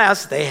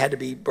nonetheless, they had to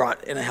be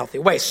brought in a healthy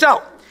way.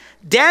 So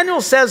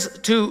Daniel says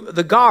to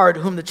the guard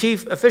whom the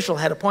chief official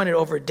had appointed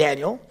over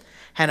Daniel,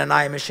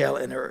 Hananiah, Mishael,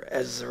 and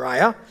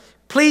Azariah,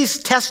 please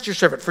test your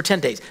servant for 10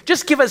 days.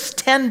 Just give us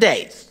 10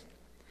 days,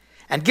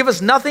 and give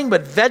us nothing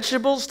but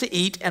vegetables to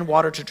eat and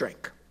water to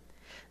drink.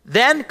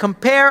 Then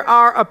compare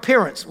our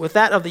appearance with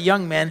that of the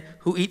young men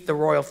who eat the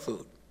royal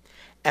food,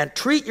 and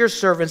treat your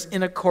servants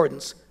in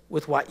accordance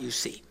with what you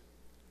see.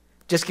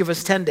 Just give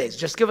us 10 days.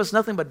 Just give us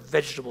nothing but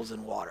vegetables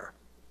and water.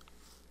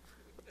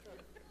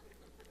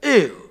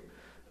 Ew.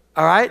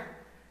 All right?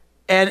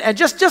 And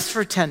just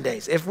for 10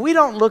 days. If we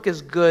don't look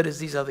as good as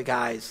these other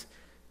guys,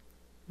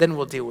 then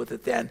we'll deal with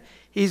it then.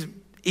 He's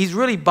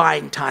really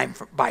buying time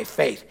by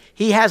faith.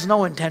 He has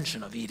no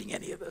intention of eating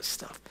any of this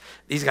stuff.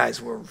 These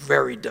guys were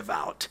very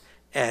devout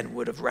and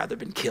would have rather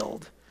been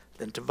killed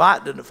than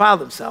defile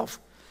themselves,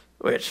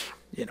 which,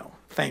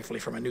 thankfully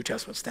from a New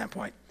Testament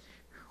standpoint,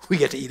 we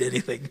get to eat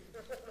anything.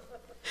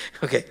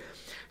 Okay.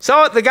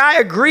 So the guy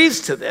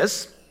agrees to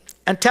this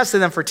and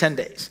tested them for 10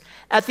 days.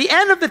 At the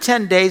end of the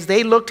 10 days,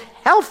 they looked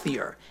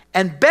healthier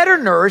and better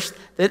nourished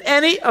than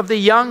any of the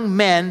young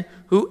men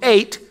who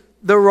ate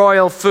the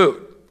royal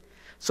food.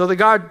 So the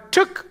guard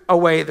took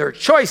away their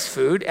choice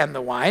food and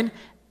the wine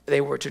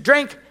they were to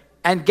drink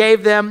and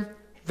gave them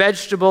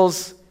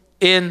vegetables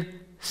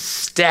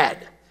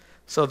instead.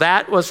 So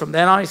that was from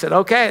then on. He said,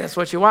 okay, that's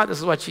what you want. This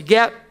is what you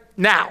get.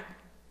 Now,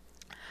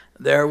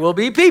 there will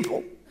be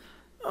people,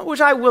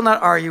 which I will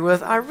not argue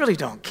with. I really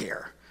don't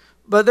care.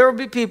 But there will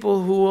be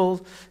people who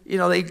will,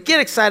 they get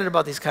excited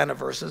about these kind of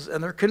verses,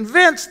 and they're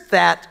convinced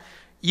that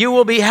you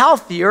will be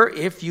healthier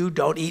if you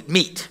don't eat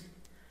meat.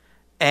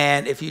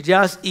 And if you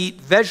just eat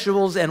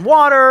vegetables and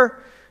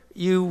water,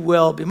 you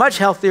will be much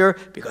healthier,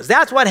 because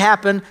that's what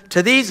happened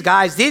to these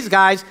guys.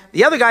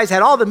 The other guys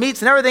had all the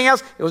meats and everything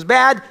else. It was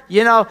bad.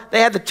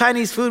 They had the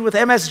Chinese food with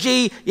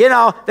MSG.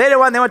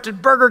 They went to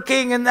Burger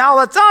King and all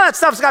that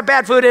stuff's got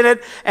bad food in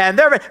it.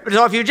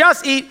 So if you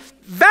just eat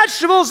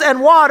vegetables and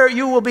water,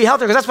 you will be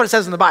healthier, because that's what it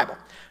says in the Bible.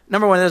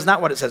 Number one, that is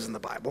not what it says in the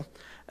Bible.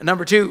 And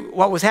number two,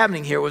 what was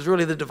happening here was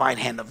really the divine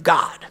hand of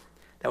God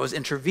that was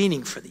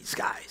intervening for these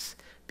guys,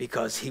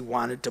 because he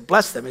wanted to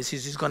bless them.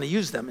 He's going to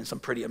use them in some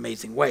pretty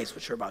amazing ways,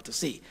 which you're about to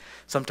see.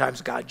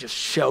 Sometimes God just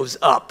shows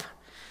up.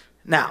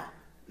 Now,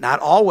 not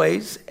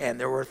always, and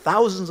there were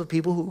thousands of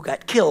people who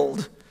got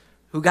killed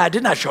who God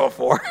did not show up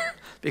for,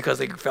 because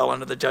they fell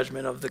under the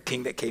judgment of the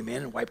king that came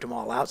in and wiped them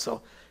all out.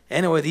 So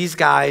anyway, these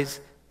guys,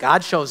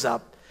 God shows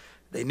up.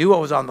 They knew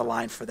what was on the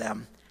line for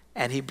them,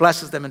 and he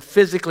blesses them, and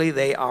physically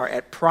they are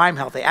at prime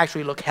health. They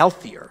actually look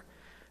healthier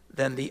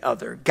than the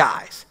other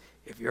guys.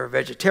 If you're a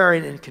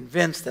vegetarian and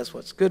convinced that's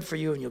what's good for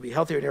you and you'll be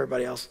healthier than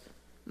everybody else,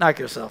 knock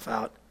yourself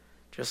out.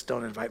 Just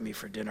don't invite me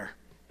for dinner.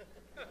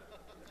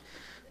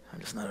 I'm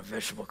just not a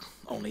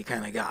vegetable-only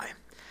kind of guy.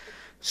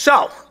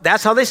 So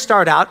that's how they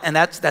start out, and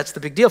that's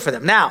the big deal for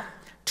them. Now,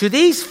 to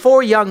these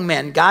 4 young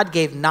men, God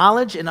gave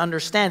knowledge and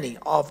understanding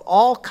of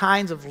all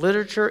kinds of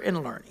literature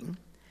and learning.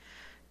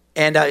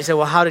 And he said,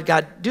 well, how did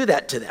God do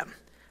that to them?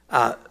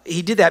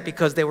 He did that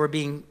because they were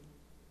being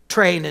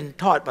trained and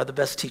taught by the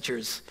best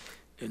teachers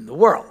in the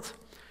world.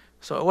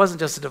 So it wasn't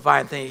just a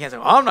divine thing. You can't say,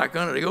 well, I'm not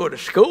going to go to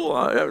school.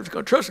 I'm just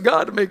going to trust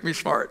God to make me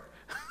smart.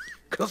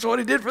 Because that's what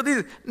he did for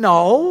these.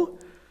 No,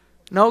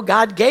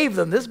 God gave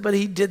them this, but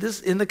he did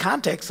this in the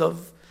context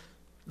of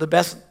the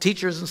best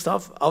teachers and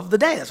stuff of the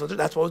day.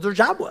 That's what their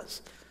job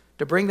was,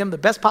 to bring them the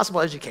best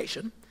possible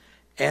education.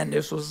 And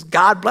this was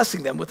God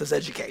blessing them with this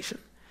education.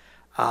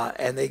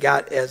 And they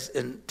got as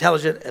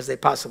intelligent as they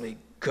possibly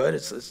could.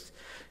 It's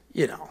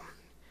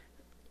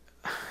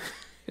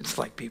it's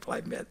like people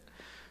I've met,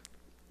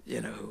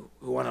 who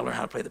want to learn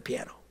how to play the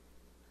piano.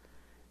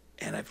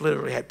 And I've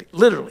literally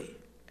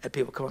had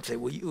people come up and say,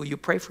 will you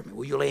pray for me?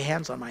 Will you lay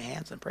hands on my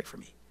hands and pray for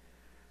me?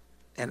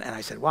 And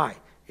I said, why?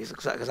 He said,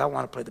 because I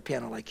want to play the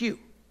piano like you.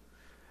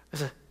 I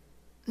said,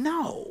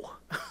 no.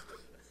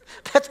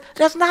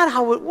 That's not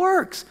how it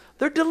works.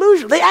 They're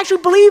delusional. They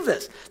actually believe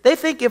this. They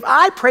think if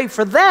I pray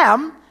for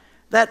them,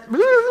 that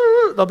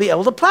they'll be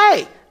able to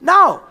play.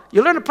 No,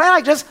 you learn to play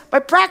like this by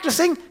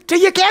practicing till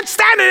you can't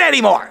stand it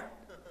anymore.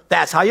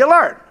 That's how you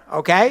learn,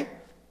 okay?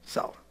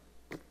 So,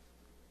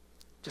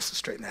 just to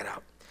straighten that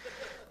out.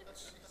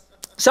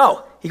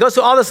 So, he goes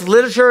through all this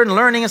literature and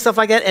learning and stuff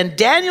like that, and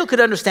Daniel could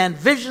understand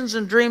visions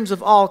and dreams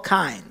of all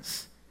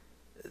kinds.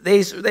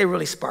 They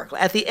really sparkle.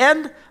 At the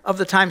end of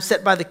the time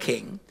set by the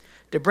king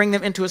to bring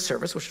them into his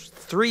service, which was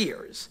 3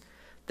 years,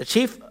 the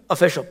chief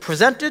official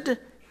presented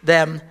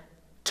them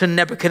to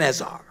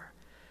Nebuchadnezzar.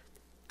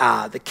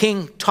 The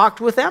king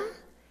talked with them,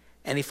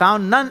 and he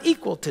found none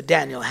equal to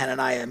Daniel,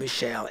 Hananiah,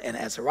 Mishael, and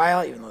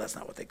Azariah, even though that's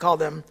not what they called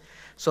them.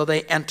 So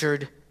they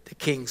entered the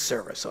king's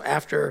service. So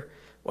after,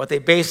 what they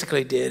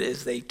basically did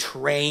is they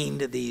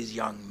trained these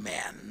young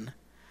men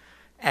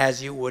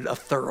as you would a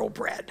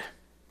thoroughbred.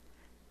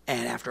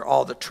 And after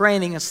all the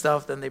training and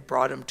stuff, then they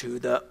brought them to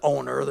the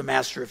owner, the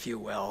master, if you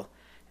will,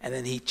 and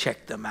then he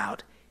checked them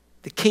out.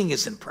 The king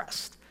is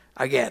impressed.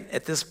 Again,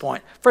 at this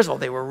point, first of all,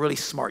 they were really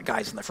smart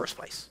guys in the first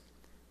place.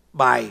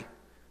 By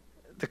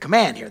the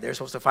command here, they're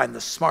supposed to find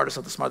the smartest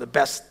of the smart, the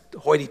best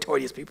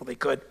hoity-toityest people they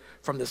could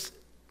from this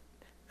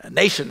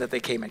nation that they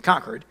came and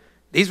conquered.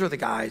 These were the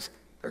guys.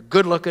 They're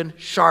good-looking,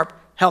 sharp,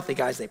 healthy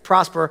guys. They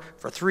prosper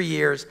for 3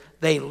 years.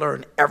 They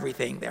learn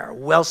everything. They are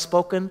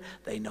well-spoken.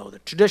 They know the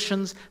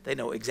traditions. They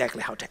know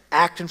exactly how to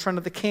act in front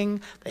of the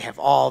king. They have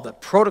all the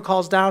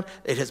protocols down.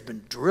 It has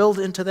been drilled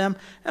into them.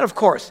 And of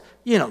course,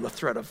 the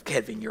threat of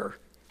having your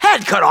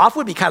head cut off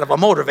would be kind of a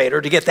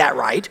motivator to get that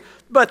right.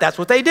 But that's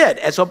what they did.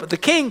 And so, but the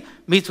king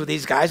meets with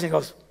these guys and he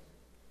goes,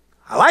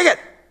 I like it.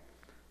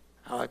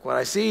 I like what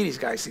I see. These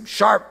guys seem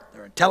sharp.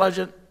 They're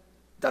intelligent.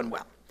 Done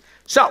well.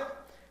 So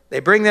they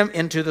bring them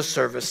into the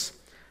service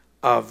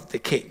of the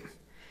king.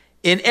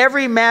 In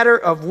every matter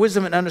of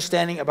wisdom and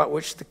understanding about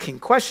which the king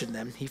questioned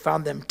them, he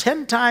found them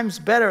 10 times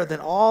better than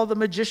all the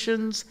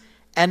magicians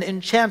and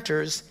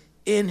enchanters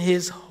in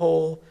his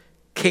whole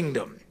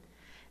kingdom.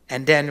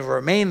 And Daniel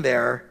remained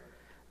there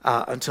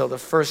until the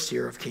first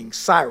year of King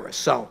Cyrus.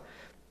 So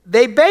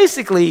they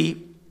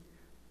basically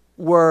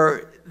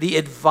were the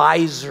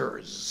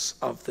advisors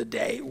of the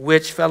day,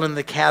 which fell in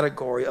the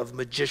category of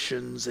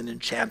magicians and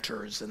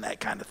enchanters and that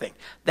kind of thing.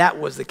 That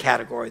was the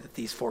category that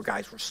these 4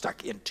 guys were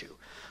stuck into.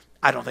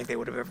 I don't think they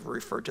would have ever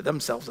referred to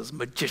themselves as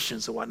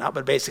magicians and whatnot,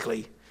 but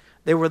basically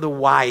they were the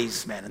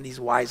wise men, and these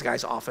wise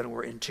guys often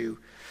were into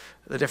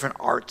the different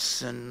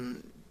arts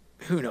and,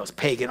 who knows,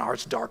 pagan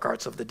arts, dark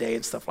arts of the day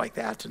and stuff like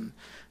that, and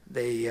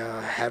they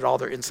had all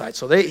their insights.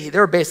 So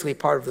they're basically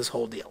part of this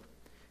whole deal.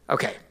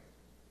 Okay,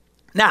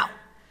 now,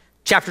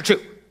 chapter 2.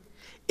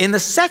 In the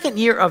 2nd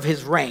year of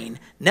his reign,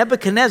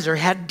 Nebuchadnezzar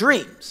had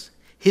dreams.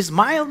 His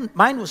mind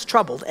was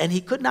troubled, and he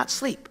could not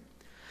sleep.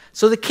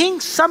 So the king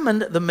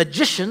summoned the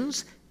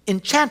magicians,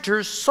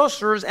 enchanters,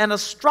 sorcerers, and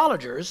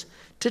astrologers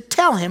to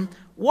tell him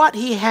what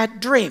he had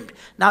dreamed.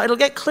 Now, it'll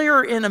get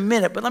clearer in a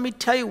minute, but let me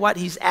tell you what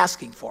he's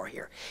asking for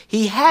here.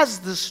 He has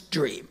this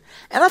dream,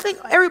 and I think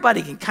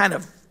everybody can kind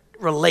of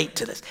relate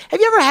to this. Have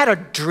you ever had a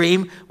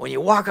dream when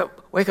you wake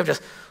up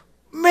just,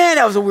 man,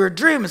 that was a weird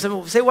dream, and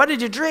someone will say, what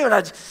did you dream? And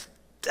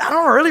I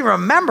don't really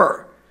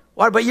remember,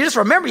 but you just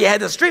remember you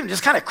had this dream. It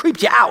just kind of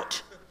creeped you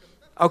out,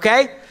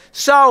 okay?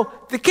 So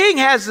the king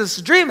has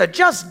this dream that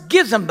just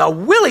gives him the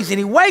willies, and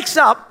he wakes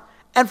up,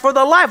 and for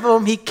the life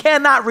of him, he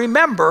cannot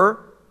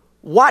remember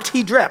what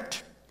he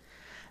dreamt.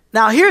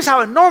 Now, here's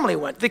how it normally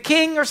went. The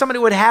king or somebody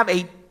would have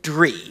a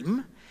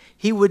dream.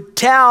 He would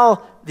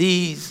tell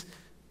these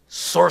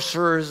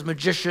sorcerers,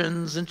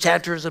 magicians,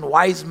 enchanters, and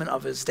wise men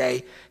of his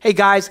day. Hey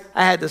guys,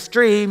 I had this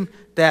dream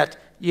that,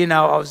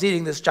 I was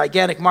eating this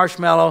gigantic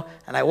marshmallow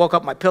and I woke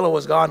up, my pillow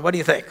was gone. What do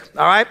you think?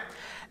 All right?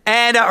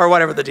 And, or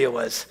whatever the deal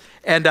was.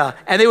 And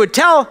they would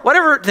tell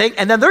whatever thing,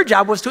 and then their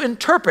job was to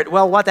interpret,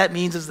 well, what that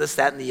means is this,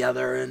 that, and the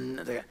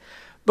other.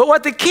 But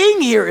what the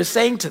king here is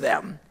saying to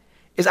them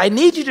is, I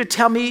need you to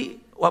tell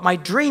me what my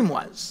dream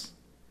was.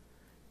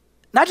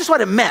 Not just what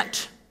it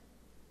meant.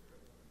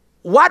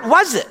 What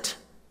was it?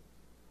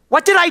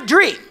 What did I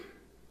dream?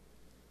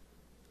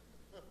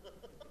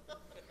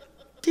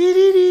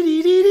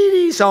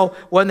 So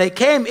when they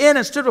came in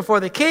and stood before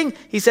the king,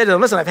 he said to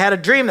them, listen, I've had a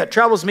dream that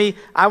troubles me.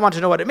 I want to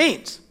know what it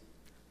means.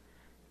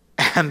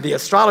 And the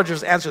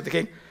astrologers answered the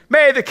king,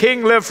 may the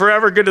king live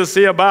forever. Good to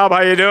see you, Bob.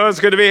 How you doing?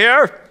 It's good to be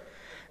here.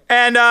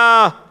 And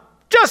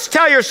just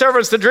tell your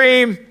servants the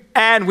dream,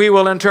 and we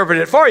will interpret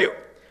it for you.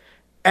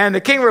 And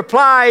the king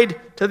replied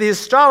to the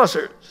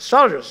astrologers,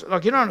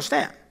 look, you don't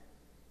understand.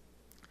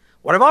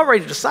 What I've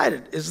already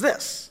decided is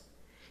this.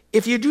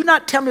 If you do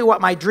not tell me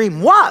what my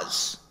dream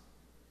was,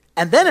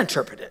 and then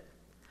interpret it,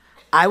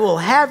 I will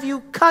have you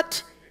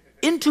cut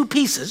into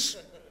pieces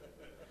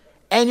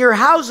and your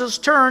houses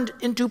turned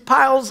into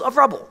piles of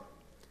rubble.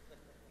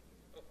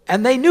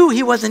 And they knew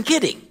he wasn't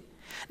kidding.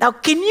 Now,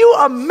 can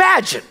you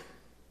imagine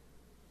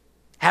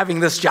having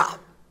this job?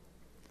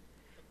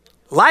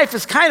 Life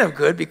is kind of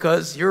good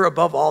because you're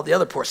above all the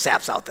other poor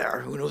saps out there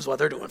who knows what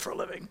they're doing for a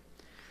living.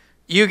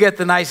 You get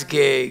the nice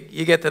gig,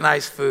 you get the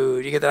nice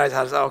food, you get the nice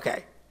house.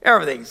 Okay,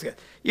 everything's good.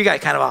 You got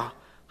kind of a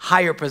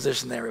higher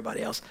position than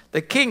everybody else.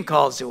 The king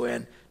calls you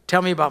in.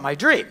 Tell me about my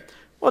dream.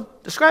 Well,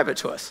 describe it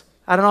to us.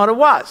 I don't know what it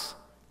was.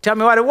 Tell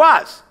me what it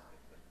was.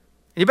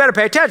 And you better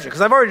pay attention because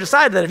I've already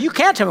decided that if you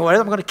can't tell me what it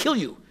is, I'm going to kill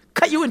you,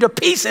 cut you into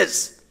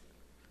pieces.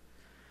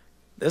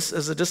 This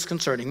is a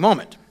disconcerting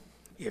moment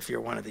if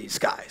you're one of these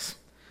guys.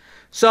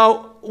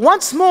 So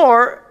once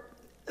more,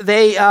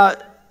 they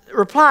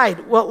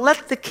replied, well,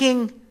 let the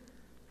king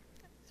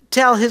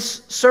tell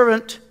his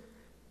servant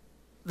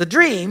the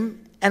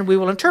dream and we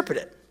will interpret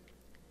it.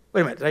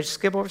 Wait a minute, did I just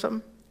skip over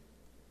something?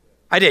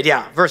 I did,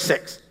 yeah, verse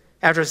 6.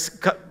 After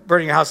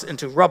burning your house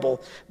into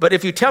rubble, but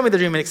if you tell me the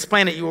dream and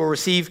explain it, you will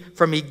receive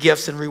from me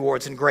gifts and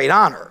rewards and great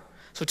honor.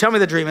 So tell me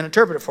the dream and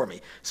interpret it for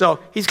me. So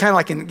he's kind of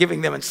like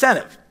giving them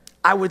incentive.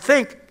 I would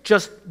think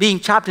just being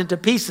chopped into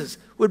pieces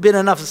would have been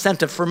enough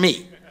incentive for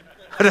me.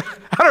 I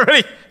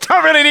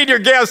don't really need your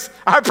gifts.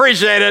 I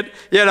appreciate it,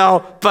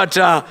 But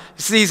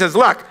he says,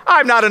 look,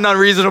 I'm not an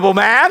unreasonable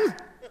man.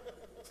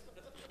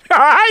 All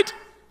right?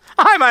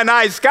 I'm a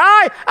nice guy.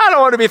 I don't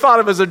want to be thought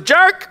of as a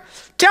jerk.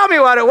 Tell me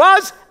what it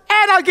was,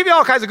 and I'll give you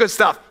all kinds of good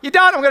stuff. You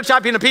done? I'm going to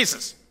chop you into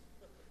pieces.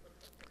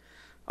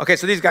 Okay,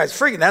 so these guys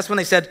freaking. That's when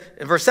they said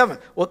in verse 7,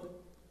 well,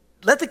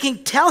 let the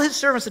king tell his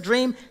servants the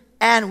dream,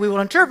 and we will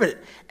interpret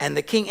it. And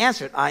the king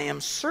answered, I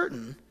am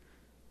certain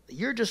that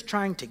you're just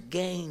trying to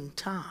gain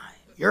time.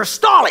 You're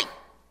stalling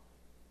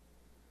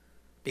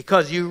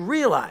because you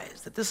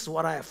realize that this is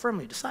what I have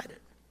firmly decided.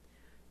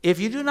 If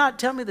you do not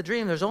tell me the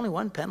dream, there's only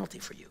one penalty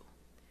for you.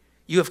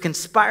 You have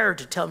conspired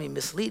to tell me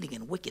misleading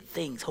and wicked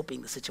things,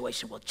 hoping the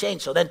situation will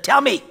change. So then tell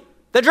me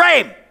the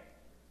dream,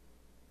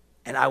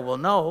 and I will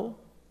know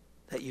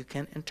that you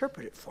can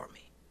interpret it for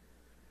me.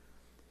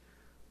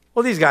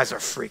 Well, these guys are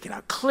freaking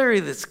out. Clearly,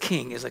 this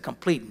king is a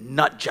complete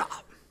nut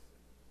job.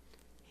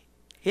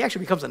 He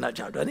actually becomes a nut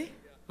job, doesn't he?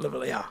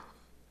 Literally, yeah.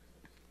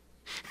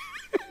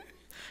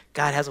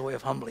 God has a way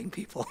of humbling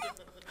people.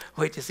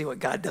 Wait to see what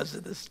God does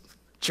to this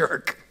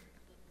jerk.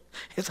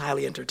 It's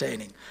highly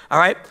entertaining. All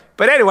right?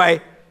 But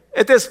anyway,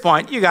 at this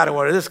point, you got to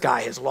wonder, this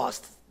guy has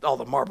lost all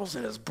the marbles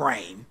in his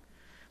brain.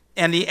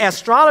 And the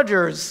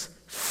astrologers,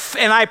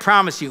 and I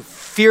promise you,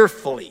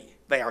 fearfully,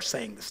 they are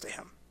saying this to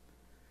him.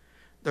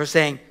 They're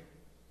saying,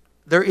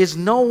 there is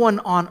no one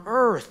on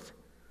earth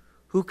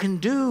who can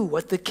do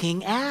what the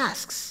king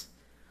asks.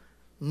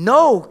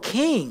 No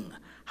king,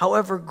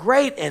 however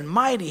great and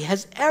mighty,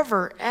 has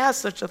ever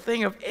asked such a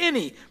thing of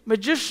any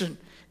magician,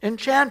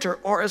 enchanter,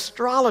 or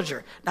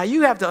astrologer. Now,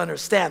 you have to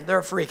understand,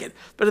 they're freaking.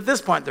 But at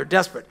this point, they're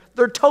desperate.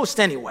 They're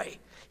toast anyway.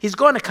 He's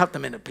going to cut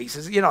them into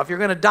pieces. If you're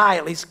going to die,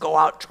 at least go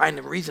out trying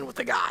to reason with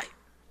the guy.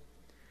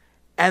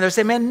 And they're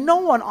saying, man, no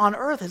one on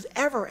earth has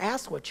ever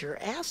asked what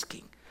you're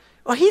asking.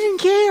 Well, he didn't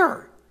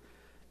care.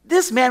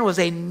 This man was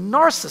a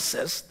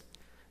narcissist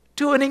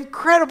to an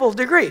incredible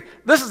degree.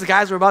 This is the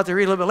guys we're about to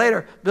read a little bit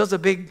later. Builds a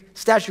big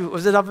statue.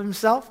 Was it of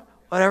himself?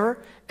 Whatever.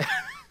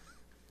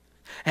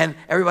 And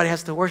everybody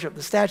has to worship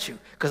the statue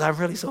because I'm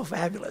really so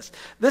fabulous.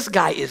 This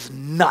guy is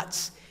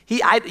nuts.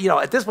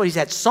 At this point, he's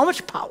had so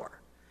much power,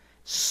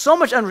 so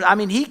much.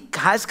 He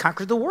has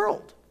conquered the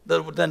world.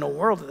 The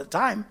world at the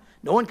time,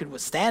 no one could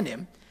withstand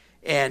him,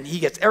 and he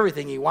gets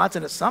everything he wants.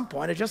 And at some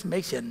point, it just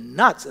makes you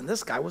nuts. And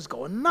this guy was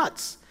going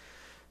nuts.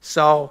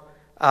 So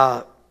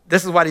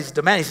this is what he's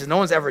demanding. He says, no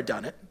one's ever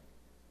done it.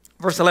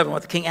 Verse 11,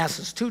 what the king asks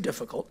is too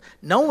difficult.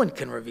 No one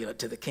can reveal it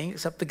to the king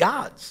except the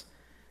gods,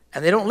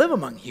 and they don't live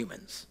among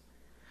humans.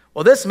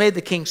 Well, this made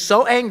the king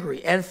so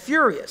angry and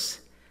furious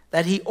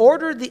that he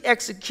ordered the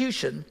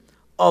execution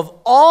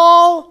of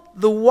all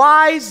the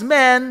wise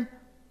men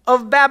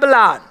of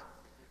Babylon.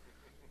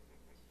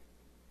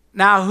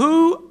 Now,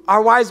 who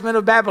are wise men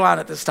of Babylon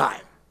at this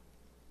time?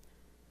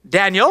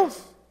 Daniel,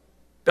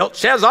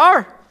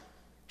 Belshazzar,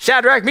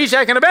 Shadrach,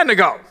 Meshach, and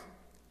Abednego.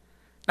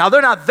 Now,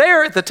 they're not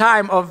there at the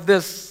time of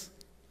this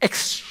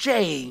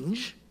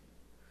exchange,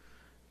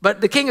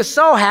 but the king is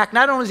so hacked,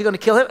 not only is he going to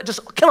kill him,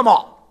 just kill them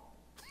all.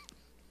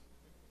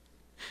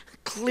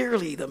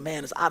 Clearly, the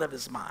man is out of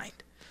his mind.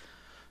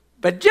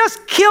 But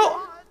just kill,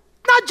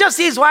 not just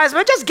these wise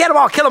men, just get them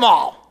all, kill them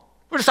all.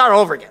 We're going to start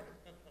all over again.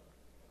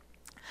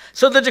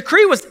 So the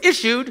decree was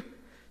issued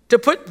to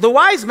put the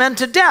wise men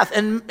to death,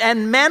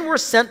 and men were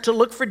sent to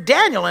look for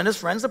Daniel and his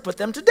friends to put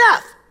them to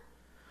death.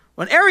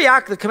 When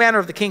Arioch, the commander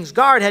of the king's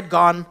guard, had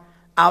gone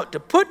out to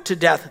put to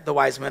death the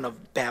wise men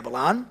of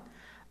Babylon,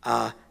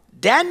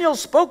 Daniel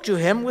spoke to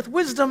him with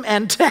wisdom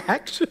and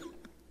tact.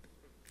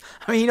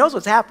 I mean, he knows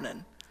what's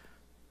happening.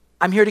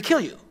 I'm here to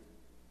kill you.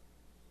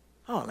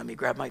 Oh, let me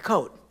grab my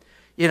coat.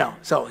 You know,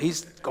 so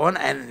he's going,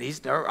 and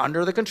he's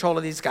under the control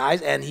of these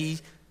guys, and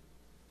he's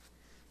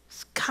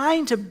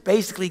kind to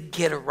basically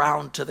get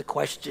around to the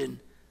question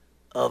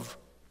of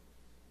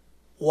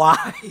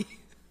why.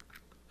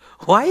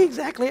 Why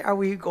exactly are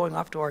we going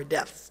off to our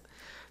deaths?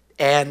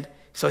 And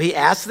so he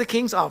asked the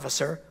king's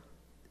officer,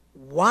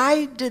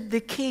 why did the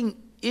king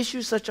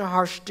issue such a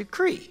harsh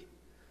decree?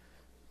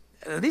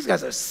 These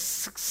guys are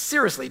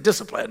seriously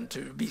disciplined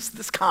to be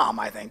this calm,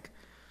 I think.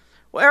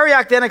 Well,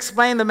 Arioch then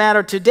explained the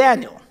matter to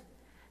Daniel.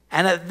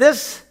 And at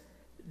this,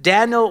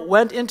 Daniel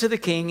went into the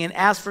king and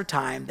asked for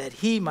time that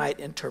he might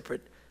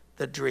interpret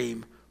the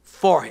dream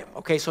for him.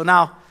 Okay, so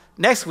now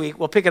next week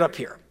we'll pick it up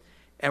here.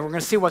 And we're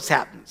going to see what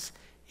happens.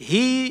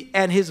 He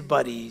and his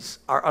buddies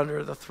are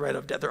under the threat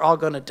of death. They're all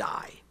going to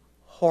die.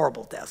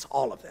 Horrible deaths,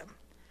 all of them.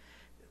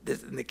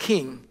 And the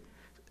king,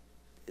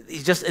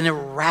 he's just an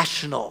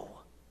irrational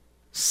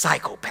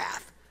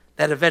psychopath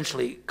that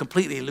eventually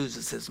completely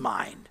loses his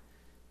mind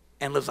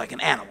and lives like an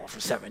animal for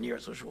 7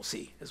 years, which we'll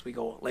see as we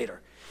go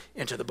later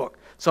into the book.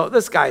 So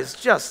this guy is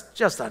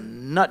just a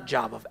nut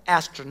job of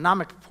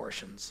astronomical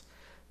proportions.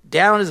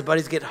 Daniel and his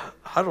buddies get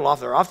huddled off.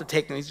 They're off to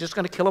take him. He's just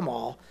going to kill them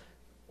all.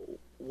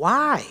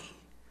 Why?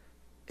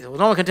 Well,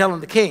 no one can tell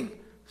him the king.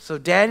 So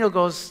Daniel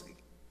goes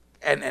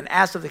and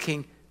asks of the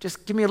king,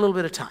 just give me a little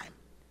bit of time,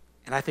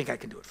 and I think I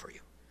can do it for you.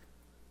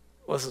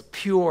 Well, this is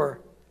pure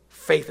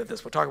faith at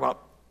this. We're talking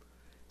about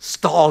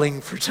stalling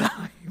for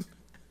time.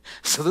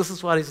 So this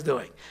is what he's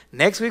doing.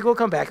 Next week we'll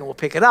come back and we'll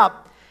pick it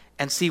up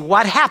and see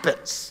what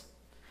happens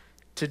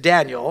to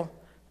Daniel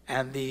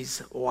and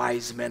these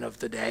wise men of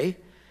the day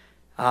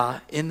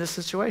in this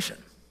situation.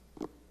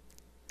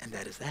 And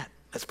that is that.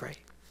 Let's pray.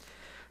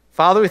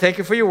 Father, we thank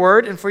you for your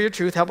word and for your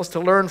truth. Help us to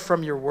learn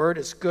from your word.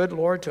 It's good,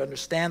 Lord, to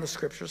understand the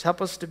scriptures.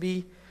 Help us to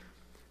be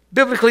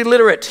biblically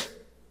literate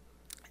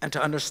and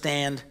to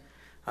understand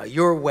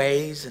your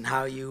ways and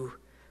how you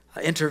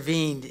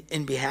intervened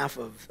in behalf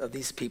of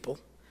these people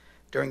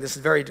during this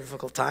very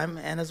difficult time.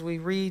 And as we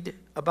read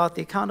about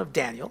the account of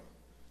Daniel,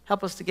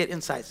 help us to get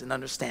insights and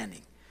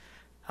understanding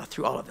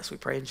through all of this. We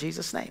pray in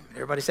Jesus' name.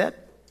 Everybody said,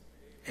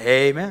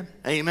 amen.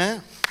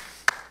 Amen.